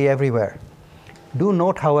they agree everywhere. Do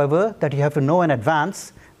note, however, that you have to know in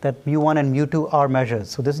advance that mu1 and mu2 are measures.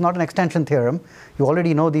 So this is not an extension theorem. You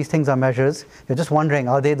already know these things are measures. You're just wondering,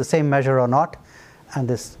 are they the same measure or not? And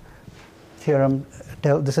this theorem,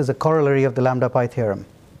 this is a corollary of the lambda pi theorem.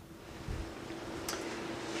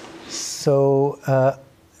 So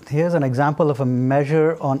here's an example of a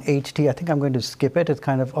measure on HT. I think I'm going to skip it. It's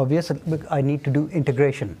kind of obvious. I need to do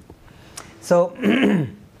integration. So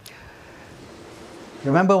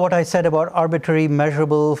remember what I said about arbitrary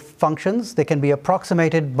measurable functions? They can be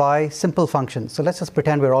approximated by simple functions. So let's just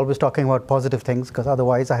pretend we're always talking about positive things, because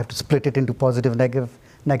otherwise I have to split it into positive,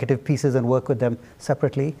 negative pieces and work with them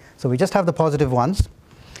separately. So we just have the positive ones.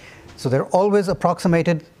 So they're always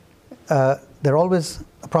approximated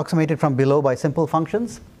from below by simple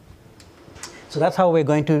functions. So that's how we're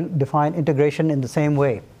going to define integration in the same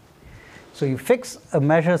way. So you fix a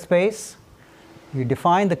measure space You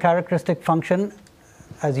define the characteristic function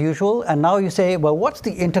as usual, and now you say, well, what's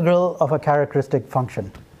the integral of a characteristic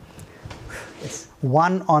function? It's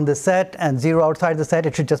 1 on the set and 0 outside the set.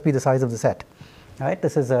 It should just be the size of the set. Right?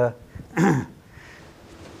 This is a,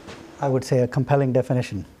 I would say, a compelling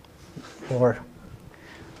definition. Or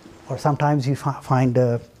sometimes you find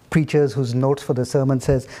preachers whose notes for the sermon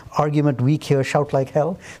says, argument weak here, shout like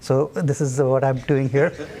hell. So this is what I'm doing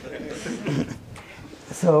here.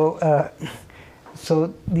 So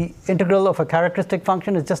the integral of a characteristic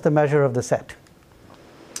function is just the measure of the set.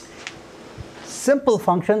 Simple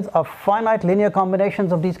functions are finite linear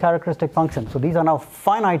combinations of these characteristic functions. So these are now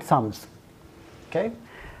finite sums. Okay?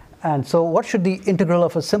 And so what should the integral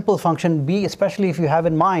of a simple function be, especially if you have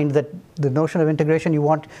in mind that the notion of integration you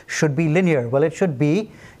want should be linear? Well, it should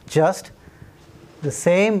be just the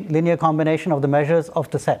same linear combination of the measures of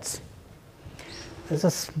the sets. There's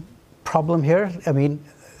a problem here. I mean,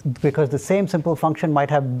 because the same simple function might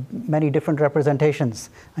have many different representations,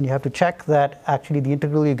 and you have to check that actually the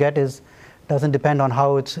integral you get doesn't depend on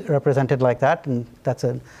how it's represented like that, and that's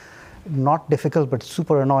a not difficult but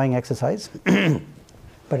super annoying exercise.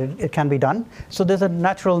 But it can be done. So there's a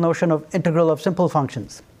natural notion of integral of simple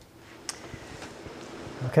functions.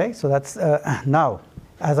 Okay, so that's now,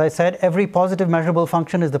 as I said, every positive measurable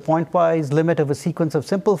function is the pointwise limit of a sequence of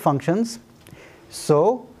simple functions.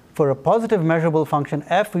 So for a positive measurable function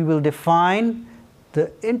f, we will define the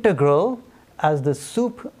integral as the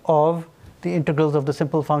soup of the integrals of the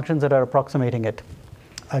simple functions that are approximating it.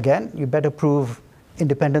 Again, you better prove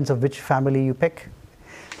independence of which family you pick.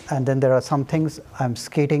 And then there are some things I'm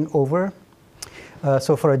skating over.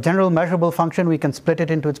 So for a general measurable function, we can split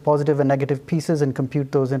it into its positive and negative pieces and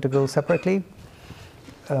compute those integrals separately.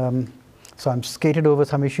 So I'm skated over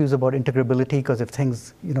some issues about integrability, because if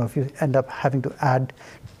things, if you end up having to add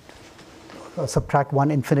or subtract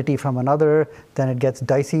one infinity from another, then it gets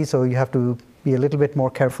dicey. So you have to be a little bit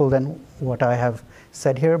more careful than what I have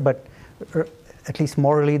said here. But at least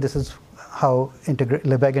morally, this is how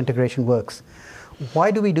Lebesgue integration works.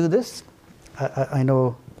 Why do we do this? I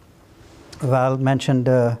know Val mentioned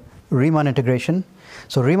Riemann integration.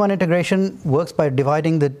 So Riemann integration works by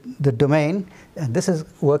dividing the domain, and this is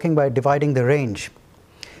working by dividing the range.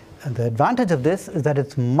 And the advantage of this is that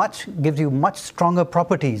gives you much stronger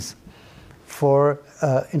properties for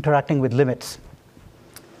interacting with limits.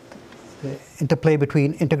 The interplay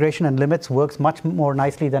between integration and limits works much more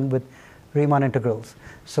nicely than with Riemann integrals.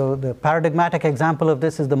 So the paradigmatic example of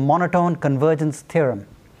this is the monotone convergence theorem.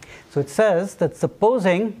 So it says that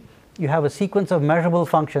supposing you have a sequence of measurable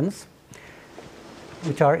functions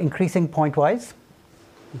which are increasing pointwise,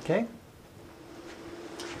 okay?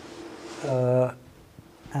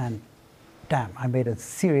 And damn, I made a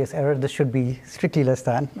serious error. This should be strictly less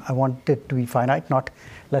than. I want it to be finite, not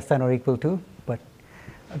less than or equal to, but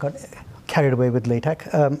I got carried away with LaTeX.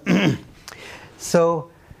 So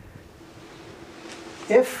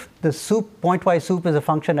if the pointwise soup is a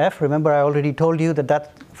function f, remember I already told you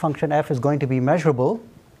that function f is going to be measurable,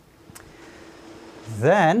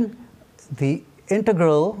 then the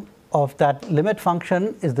integral of that limit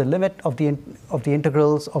function is the limit of the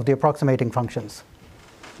integrals of the approximating functions.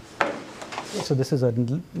 So this is a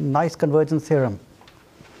nice convergence theorem.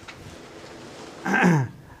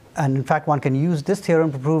 And in fact, one can use this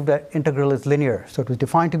theorem to prove that integral is linear. So it was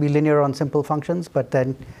defined to be linear on simple functions, but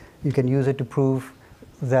then you can use it to prove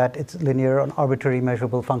that it's linear on arbitrary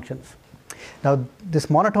measurable functions. Now, this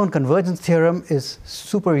monotone convergence theorem is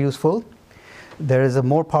super useful. There is a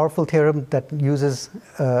more powerful theorem that uses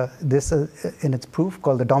this in its proof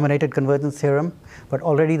called the dominated convergence theorem. But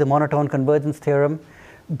already the monotone convergence theorem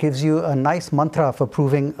gives you a nice mantra for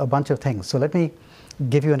proving a bunch of things. So let me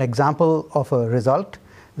give you an example of a result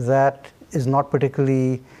that is not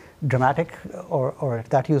particularly dramatic or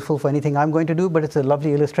that useful for anything I'm going to do, but it's a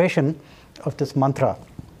lovely illustration of this mantra.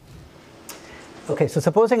 Okay, so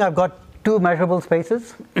supposing I've got two measurable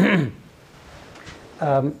spaces.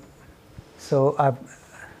 That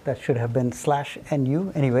should have been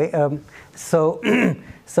 /nu. Anyway, so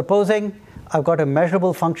supposing I've got a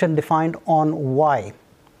measurable function defined on y.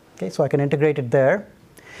 Okay, so I can integrate it there.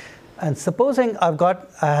 And supposing I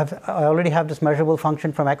already have this measurable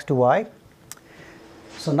function from x to y.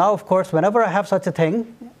 So now, of course, whenever I have such a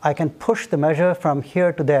thing, I can push the measure from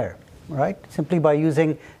here to there, right? Simply by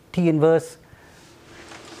using T inverse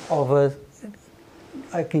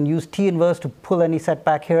I can use T inverse to pull any set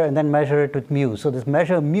back here and then measure it with mu. So this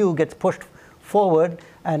measure mu gets pushed forward,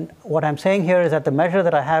 and what I'm saying here is that the measure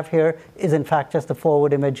that I have here is in fact just the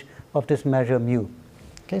forward image of this measure mu.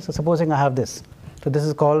 Okay, so supposing I have this. So this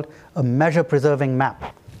is called a measure preserving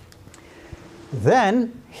map.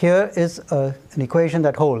 Then here is an equation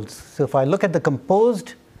that holds. So if I look at the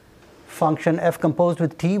composed function f composed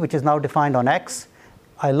with t, which is now defined on x,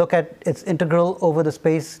 I look at its integral over the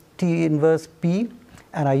space t inverse p,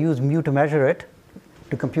 and I use mu to measure it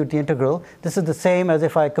to compute the integral. This is the same as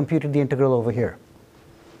if I computed the integral over here.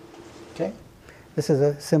 Okay? This is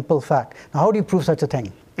a simple fact. Now, how do you prove such a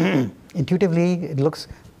thing? Intuitively, it looks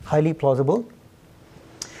highly plausible.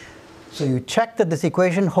 So you check that this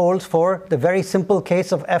equation holds for the very simple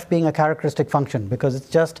case of f being a characteristic function, because it's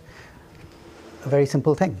just a very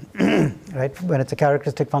simple thing. Right? When it's a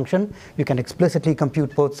characteristic function, you can explicitly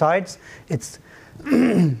compute both sides. It's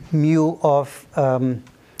mu of a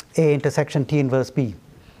intersection t inverse p,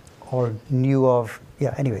 or nu of,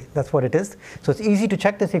 yeah, anyway, that's what it is. So it's easy to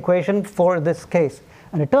check this equation for this case.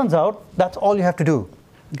 And it turns out that's all you have to do,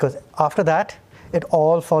 because after that, it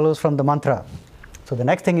all follows from the mantra. So the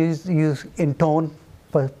next thing is use intone,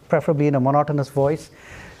 preferably in a monotonous voice.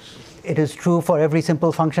 It is true for every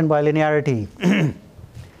simple function by linearity. And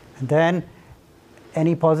then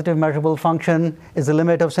any positive measurable function is the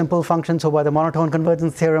limit of simple functions, so by the monotone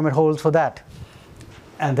convergence theorem, it holds for that.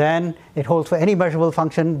 And then it holds for any measurable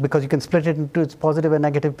function, because you can split it into its positive and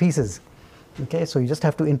negative pieces. Okay, so you just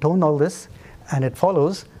have to intone all this, and it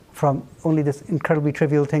follows from only this incredibly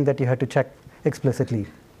trivial thing that you had to check explicitly.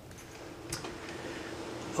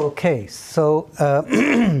 Okay, so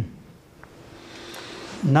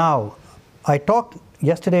now I talked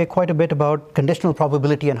yesterday quite a bit about conditional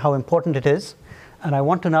probability and how important it is, and I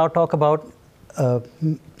want to now talk about the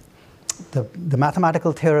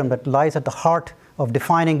mathematical theorem that lies at the heart of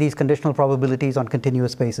defining these conditional probabilities on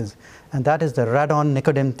continuous spaces, and that is the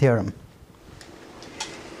Radon-Nikodym theorem.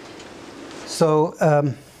 So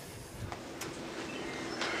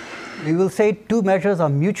we will say two measures are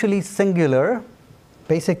mutually singular,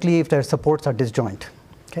 basically if their supports are disjoint.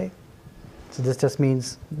 Okay, so this just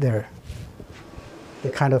means they're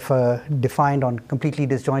kind of defined on completely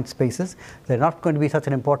disjoint spaces. They're not going to be such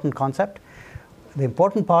an important concept. The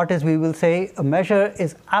important part is we will say a measure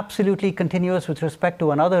is absolutely continuous with respect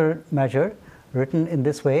to another measure, written in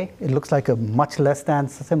this way. It looks like a much less than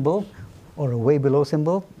symbol or a way below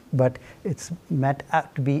symbol, but it's meant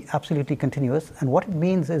to be absolutely continuous. And what it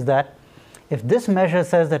means is that if this measure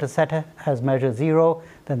says that a set has measure 0,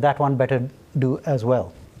 then that one better do as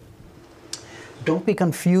well. Don't be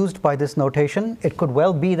confused by this notation. It could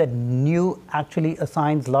well be that nu actually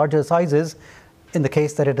assigns larger sizes in the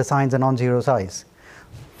case that it assigns a non-zero size.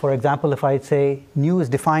 For example, if I say nu is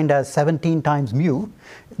defined as 17 times mu,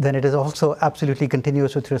 then it is also absolutely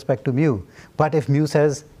continuous with respect to mu. But if mu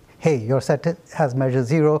says, hey, your set has measure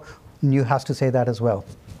 0, nu has to say that as well.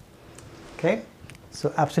 Okay?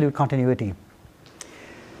 So absolute continuity.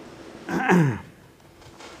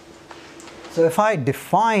 So if I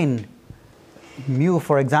define mu,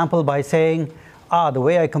 for example, by saying, the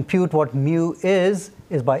way I compute what mu is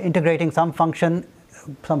by integrating some function,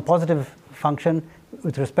 some positive function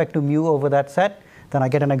with respect to mu over that set, then I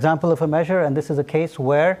get an example of a measure, and this is a case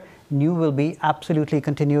where nu will be absolutely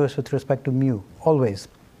continuous with respect to mu, always.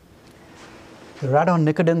 The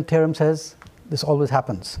Radon-Nikodym theorem says this always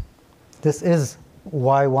happens. This is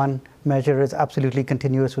why one measure is absolutely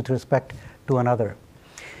continuous with respect to another.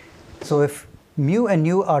 So if mu and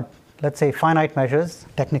nu are, let's say, finite measures,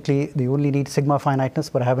 technically you only need sigma finiteness,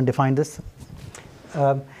 but I haven't defined this,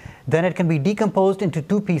 then it can be decomposed into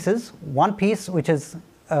two pieces. One piece which is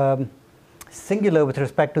singular with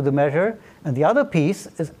respect to the measure, and the other piece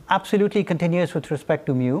is absolutely continuous with respect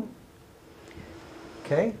to mu.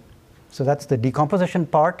 Okay, so that's the decomposition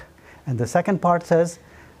part. And the second part says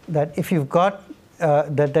that if you've got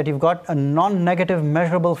that you've got a non-negative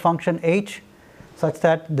measurable function h, such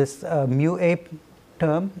that this mu a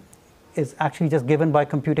term is actually just given by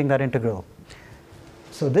computing that integral.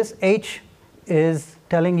 So this h is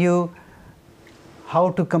telling you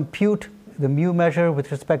how to compute the mu measure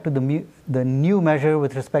with respect to the nu measure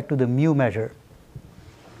with respect to the mu measure.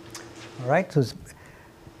 All right, so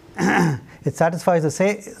it satisfies the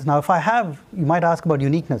same. Now, if I have, you might ask about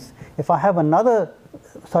uniqueness. If I have another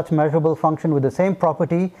such measurable function with the same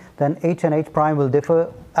property, then h and h prime will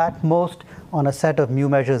differ at most on a set of mu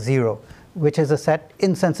measure 0, which is a set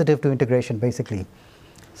insensitive to integration, basically.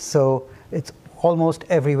 So it's almost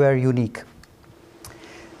everywhere unique.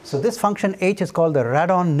 So this function h is called the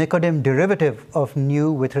Radon-Nikodym derivative of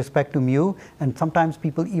nu with respect to mu, and sometimes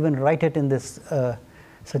people even write it in this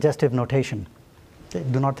suggestive notation.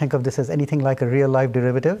 Do not think of this as anything like a real-life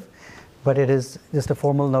derivative, but it is just a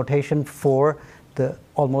formal notation for the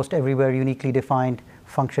almost everywhere uniquely defined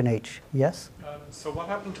function h. Yes? So what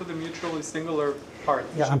happened to the mutually singular part?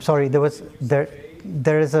 Yeah, I'm sorry. There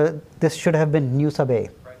this should have been nu sub a.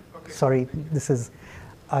 Right. Okay. Sorry,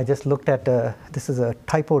 I just looked at, this is a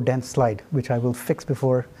typo dense slide, which I will fix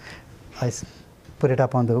before I put it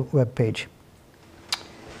up on the web page.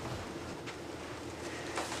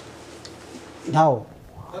 Now.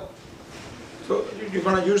 So you're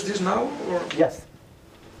going to use this now, or? Yes.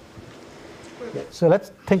 Yeah. So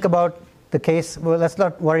let's think about the case. Well, let's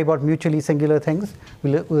not worry about mutually singular things.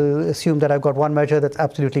 We'll assume that I've got one measure that's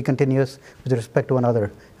absolutely continuous with respect to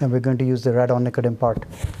another, and we're going to use the Radon-Nikodym part.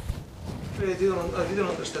 I didn't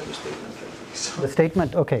understand the statement. So. The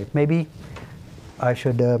statement, okay, maybe I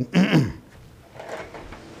should.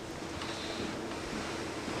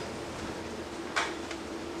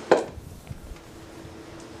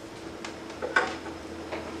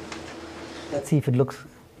 Let's see if it looks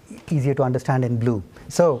easier to understand in blue.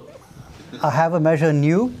 So I have a measure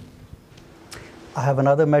nu, I have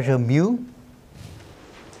another measure mu,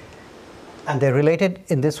 and they're related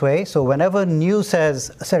in this way. So whenever mu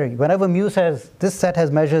says this set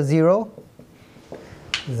has measure 0,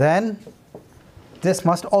 then this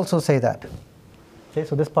must also say that. Okay,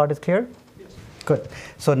 so this part is clear? Yes. Good.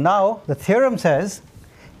 So now the theorem says,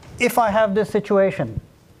 if I have this situation,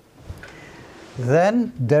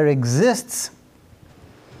 then there exists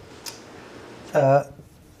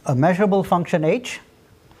a measurable function h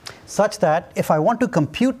such that if I want to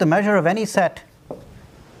compute the measure of any set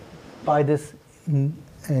by this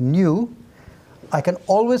nu, I can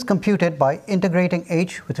always compute it by integrating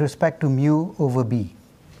h with respect to mu over b.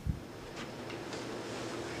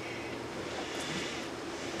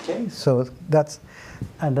 Okay, so that's,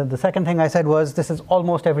 and then the second thing I said was this is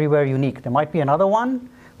almost everywhere unique. There might be another one,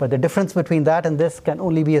 but the difference between that and this can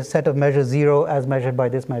only be a set of measure 0 as measured by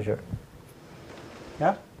this measure.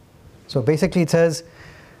 Yeah? So basically it says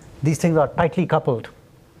these things are tightly coupled,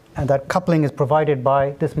 and that coupling is provided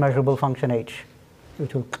by this measurable function h,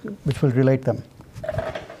 which will relate them.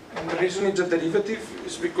 And the reason it's a derivative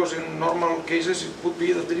is because in normal cases it would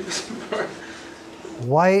be the derivative.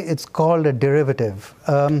 Why it's called a derivative?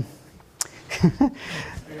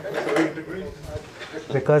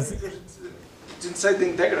 Because it's inside the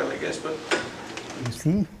integral, I guess, but... You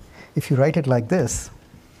see, if you write it like this,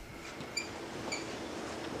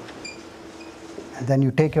 and then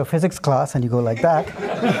you take your physics class and you go like that.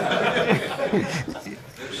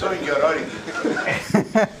 Showing your origin.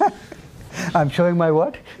 I'm showing my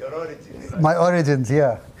what? Your origin. My origins,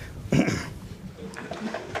 yeah.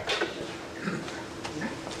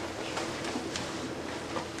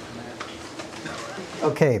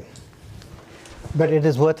 Okay. But it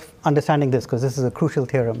is worth understanding this because this is a crucial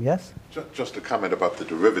theorem, yes? Just a comment about the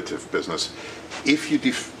derivative business. If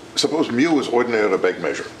you suppose mu is ordinarily a Begg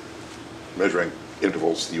measure, measuring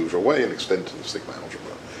intervals the usual way and extend to the sigma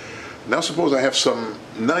algebra. Now suppose I have some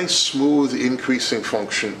nice, smooth, increasing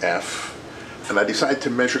function f, and I decide to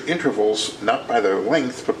measure intervals not by their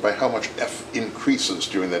length, but by how much f increases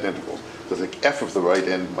during that interval. So take f of the right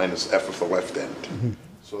end minus f of the left end. Mm-hmm.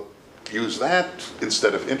 So use that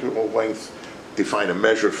instead of interval length, define a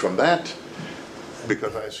measure from that.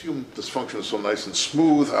 Because I assume this function is so nice and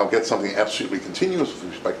smooth, I'll get something absolutely continuous with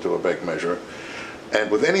respect to a Begg measure. And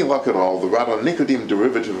with any luck at all, the Radon-Nikodym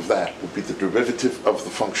derivative of that would be the derivative of the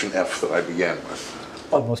function f that I began with.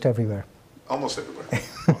 Almost everywhere. Almost everywhere.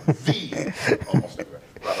 Almost everywhere.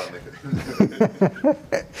 Radon-Nikodym.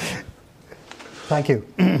 Thank you.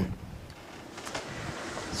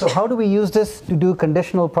 So how do we use this to do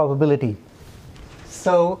conditional probability?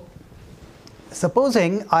 So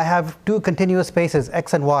supposing I have two continuous spaces,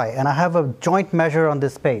 x and y, and I have a joint measure on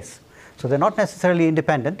this space. So they're not necessarily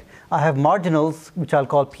independent. I have marginals, which I'll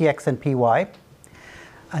call px and py.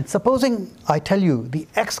 And supposing I tell you the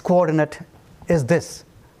x coordinate is this.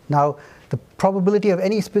 Now, the probability of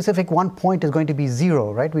any specific one point is going to be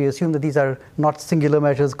 0, right? We assume that these are not singular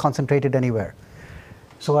measures concentrated anywhere.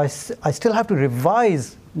 So I still have to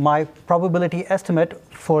revise my probability estimate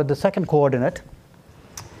for the second coordinate.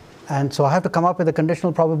 And so I have to come up with a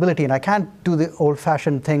conditional probability, and I can't do the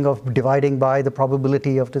old-fashioned thing of dividing by the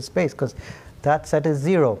probability of this space, because that set is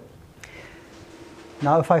 0.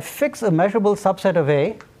 Now, if I fix a measurable subset of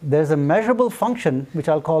A, there's a measurable function, which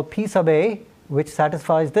I'll call P sub A, which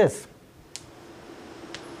satisfies this.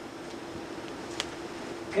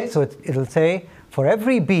 Okay, so it'll say, for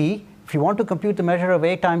every B, if you want to compute the measure of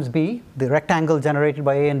A times B, the rectangle generated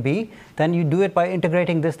by A and B, then you do it by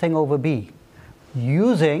integrating this thing over B,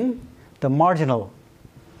 using the marginal.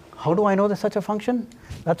 How do I know there's such a function?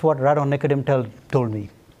 That's what Radon-Nikodym told me.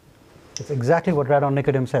 It's exactly what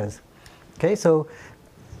Radon-Nikodym says. Okay, so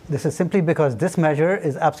this is simply because this measure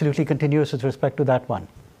is absolutely continuous with respect to that one.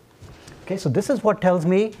 Okay, so this is what tells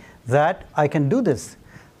me that I can do this.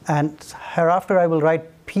 And hereafter I will write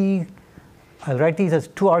I'll write these as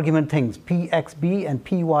two argument things, Pxb and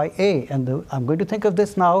Pya. And I'm going to think of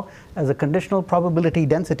this now as a conditional probability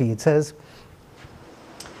density. It says,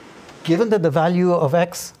 given that the value of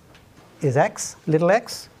x is x, little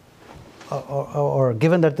x, or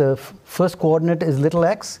given that the first coordinate is little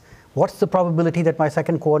x, what's the probability that my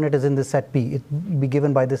second coordinate is in this set B? It will be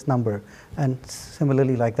given by this number, and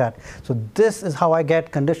similarly like that. So this is how I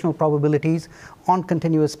get conditional probabilities on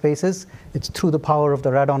continuous spaces. It's through the power of the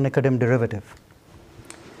Radon-Nikodym derivative.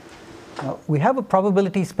 Now, we have a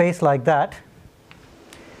probability space like that.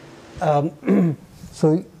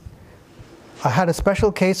 So I had a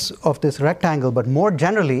special case of this rectangle, but more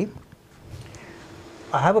generally,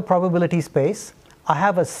 I have a probability space. I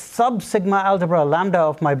have a sub-sigma algebra lambda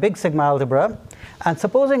of my big sigma algebra. And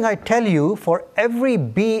supposing I tell you for every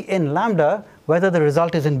B in lambda, whether the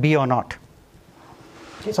result is in B or not.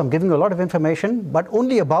 Okay, so I'm giving you a lot of information, but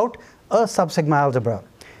only about a sub-sigma algebra.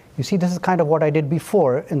 You see, this is kind of what I did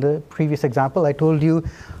before in the previous example. I told you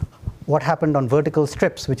what happened on vertical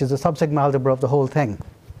strips, which is the sub-sigma algebra of the whole thing.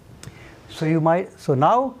 So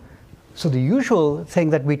the usual thing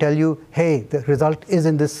that we tell you, hey, the result is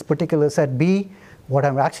in this particular set B. What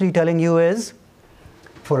I'm actually telling you is,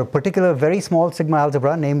 for a particular very small sigma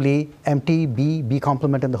algebra, namely empty B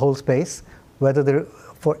complement in the whole space,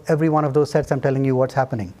 for every one of those sets, I'm telling you what's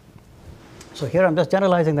happening. So here I'm just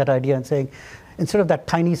generalizing that idea and saying, instead of that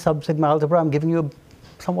tiny sub-sigma algebra, I'm giving you a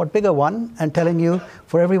somewhat bigger one and telling you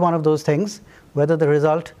for every one of those things, whether the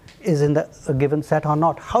result is in a given set or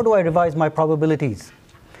not. How do I revise my probabilities?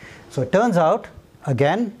 So it turns out,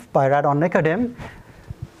 again, by Radon-Nikodym,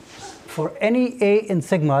 for any A in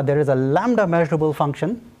sigma, there is a lambda measurable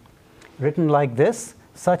function written like this,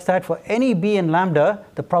 such that for any B in lambda,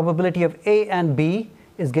 the probability of A and B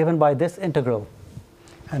is given by this integral.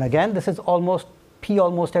 And again, this is P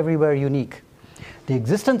almost everywhere unique. The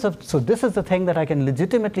existence of, so this is the thing that I can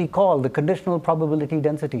legitimately call the conditional probability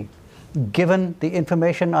density, given the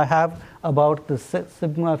information I have about the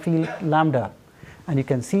sigma field lambda. And you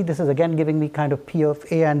can see this is again giving me kind of P of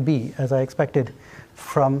A and B, as I expected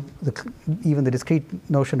from even the discrete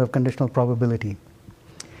notion of conditional probability.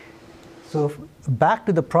 So back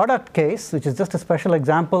to the product case, which is just a special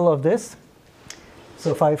example of this.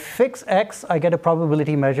 So if I fix x, I get a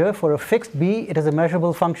probability measure. For a fixed b, it is a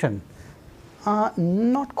measurable function.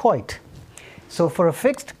 Not quite. So for a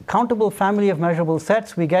fixed countable family of measurable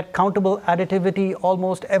sets, we get countable additivity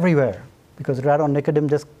almost everywhere, because Radon-Nikodym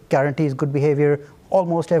just guarantees good behavior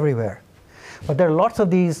almost everywhere. But there are lots of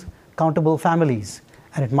these countable families,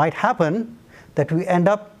 and it might happen that we end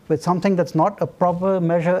up with something that's not a proper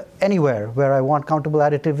measure anywhere, where I want countable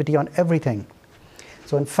additivity on everything.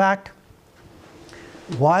 So in fact,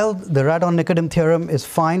 while the Radon-Nikodym theorem is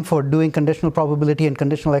fine for doing conditional probability and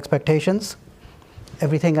conditional expectations,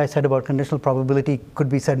 everything I said about conditional probability could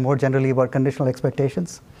be said more generally about conditional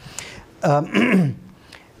expectations.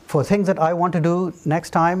 For things that I want to do next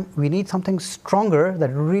time, we need something stronger that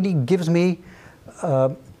really gives me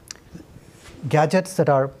gadgets that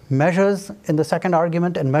are measures in the second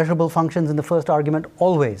argument and measurable functions in the first argument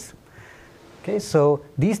always. Okay, so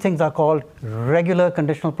these things are called regular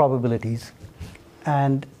conditional probabilities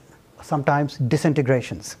and sometimes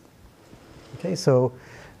disintegrations. Okay, so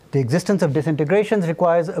the existence of disintegrations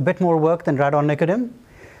requires a bit more work than Radon-Nikodym.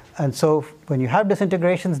 And so when you have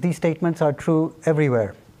disintegrations, these statements are true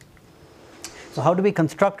everywhere. So how do we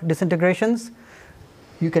construct disintegrations?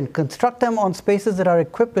 You can construct them on spaces that are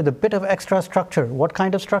equipped with a bit of extra structure. What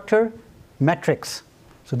kind of structure? Metrics.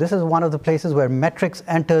 So this is one of the places where metrics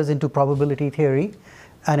enters into probability theory.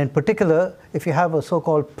 And in particular, if you have a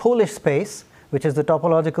so-called Polish space, which is the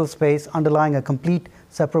topological space underlying a complete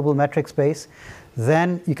separable metric space,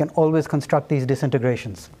 then you can always construct these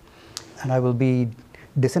disintegrations. And I will be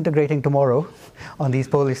disintegrating tomorrow on these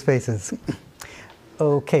Polish spaces.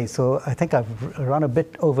 Okay, so I think I've run a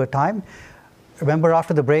bit over time. Remember,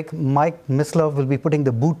 after the break, Mike Mislov will be putting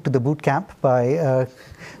the boot to the boot camp by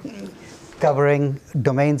covering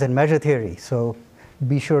domains and measure theory. So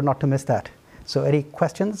be sure not to miss that. So any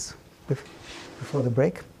questions before the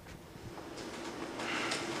break?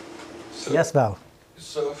 So, yes, Val.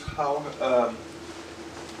 So how,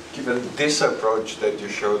 given this approach that you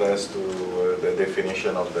showed us to the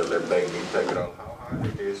definition of the Lebesgue integral, how hard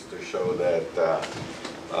it is to show that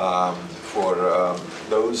for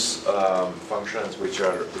those functions which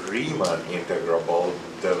are Riemann integrable,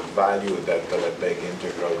 the value that the Lebesgue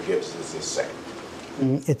integral gives is the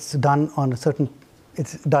same? It's done on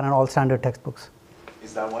it's done in all standard textbooks.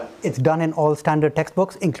 Is that what? It's done in all standard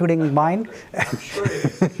textbooks, including mine. I'm sure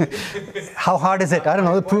it is. How hard is it? I don't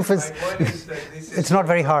know. The proof is, My point is that this is it's not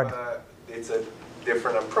very hard. It's a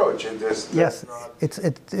different approach. It just Yes, it's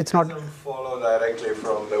not. doesn't follow directly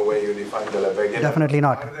from the way you define the Lebesgue integral. Definitely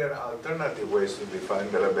not. Are there alternative ways to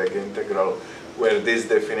define the Lebesgue integral where this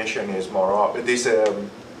definition is more this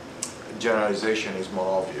generalization is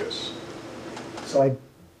more obvious? So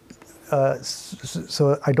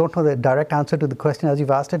I don't know the direct answer to the question as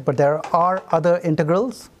you've asked it, but there are other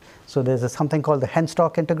integrals. So there's something called the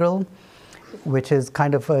Henstock integral, which is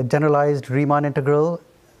kind of a generalized Riemann integral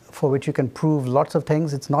for which you can prove lots of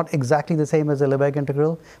things. It's not exactly the same as the Lebesgue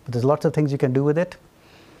integral, but there's lots of things you can do with it.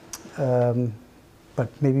 But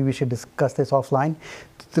maybe we should discuss this offline.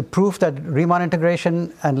 The proof that Riemann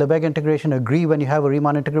integration and Lebesgue integration agree when you have a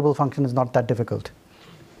Riemann integrable function is not that difficult.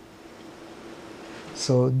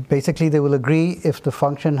 So basically they will agree if the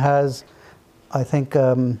function has, I think,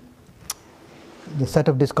 the set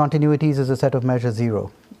of discontinuities is a set of measure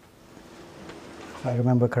 0, if I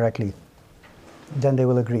remember correctly. Then they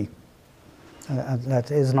will agree. And that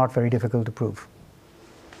is not very difficult to prove.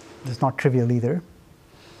 It's not trivial either,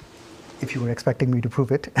 if you were expecting me to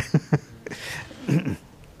prove it.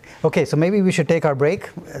 Okay, so maybe we should take our break.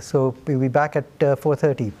 So we'll be back at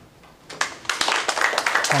 4:30.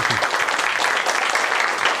 Thank you.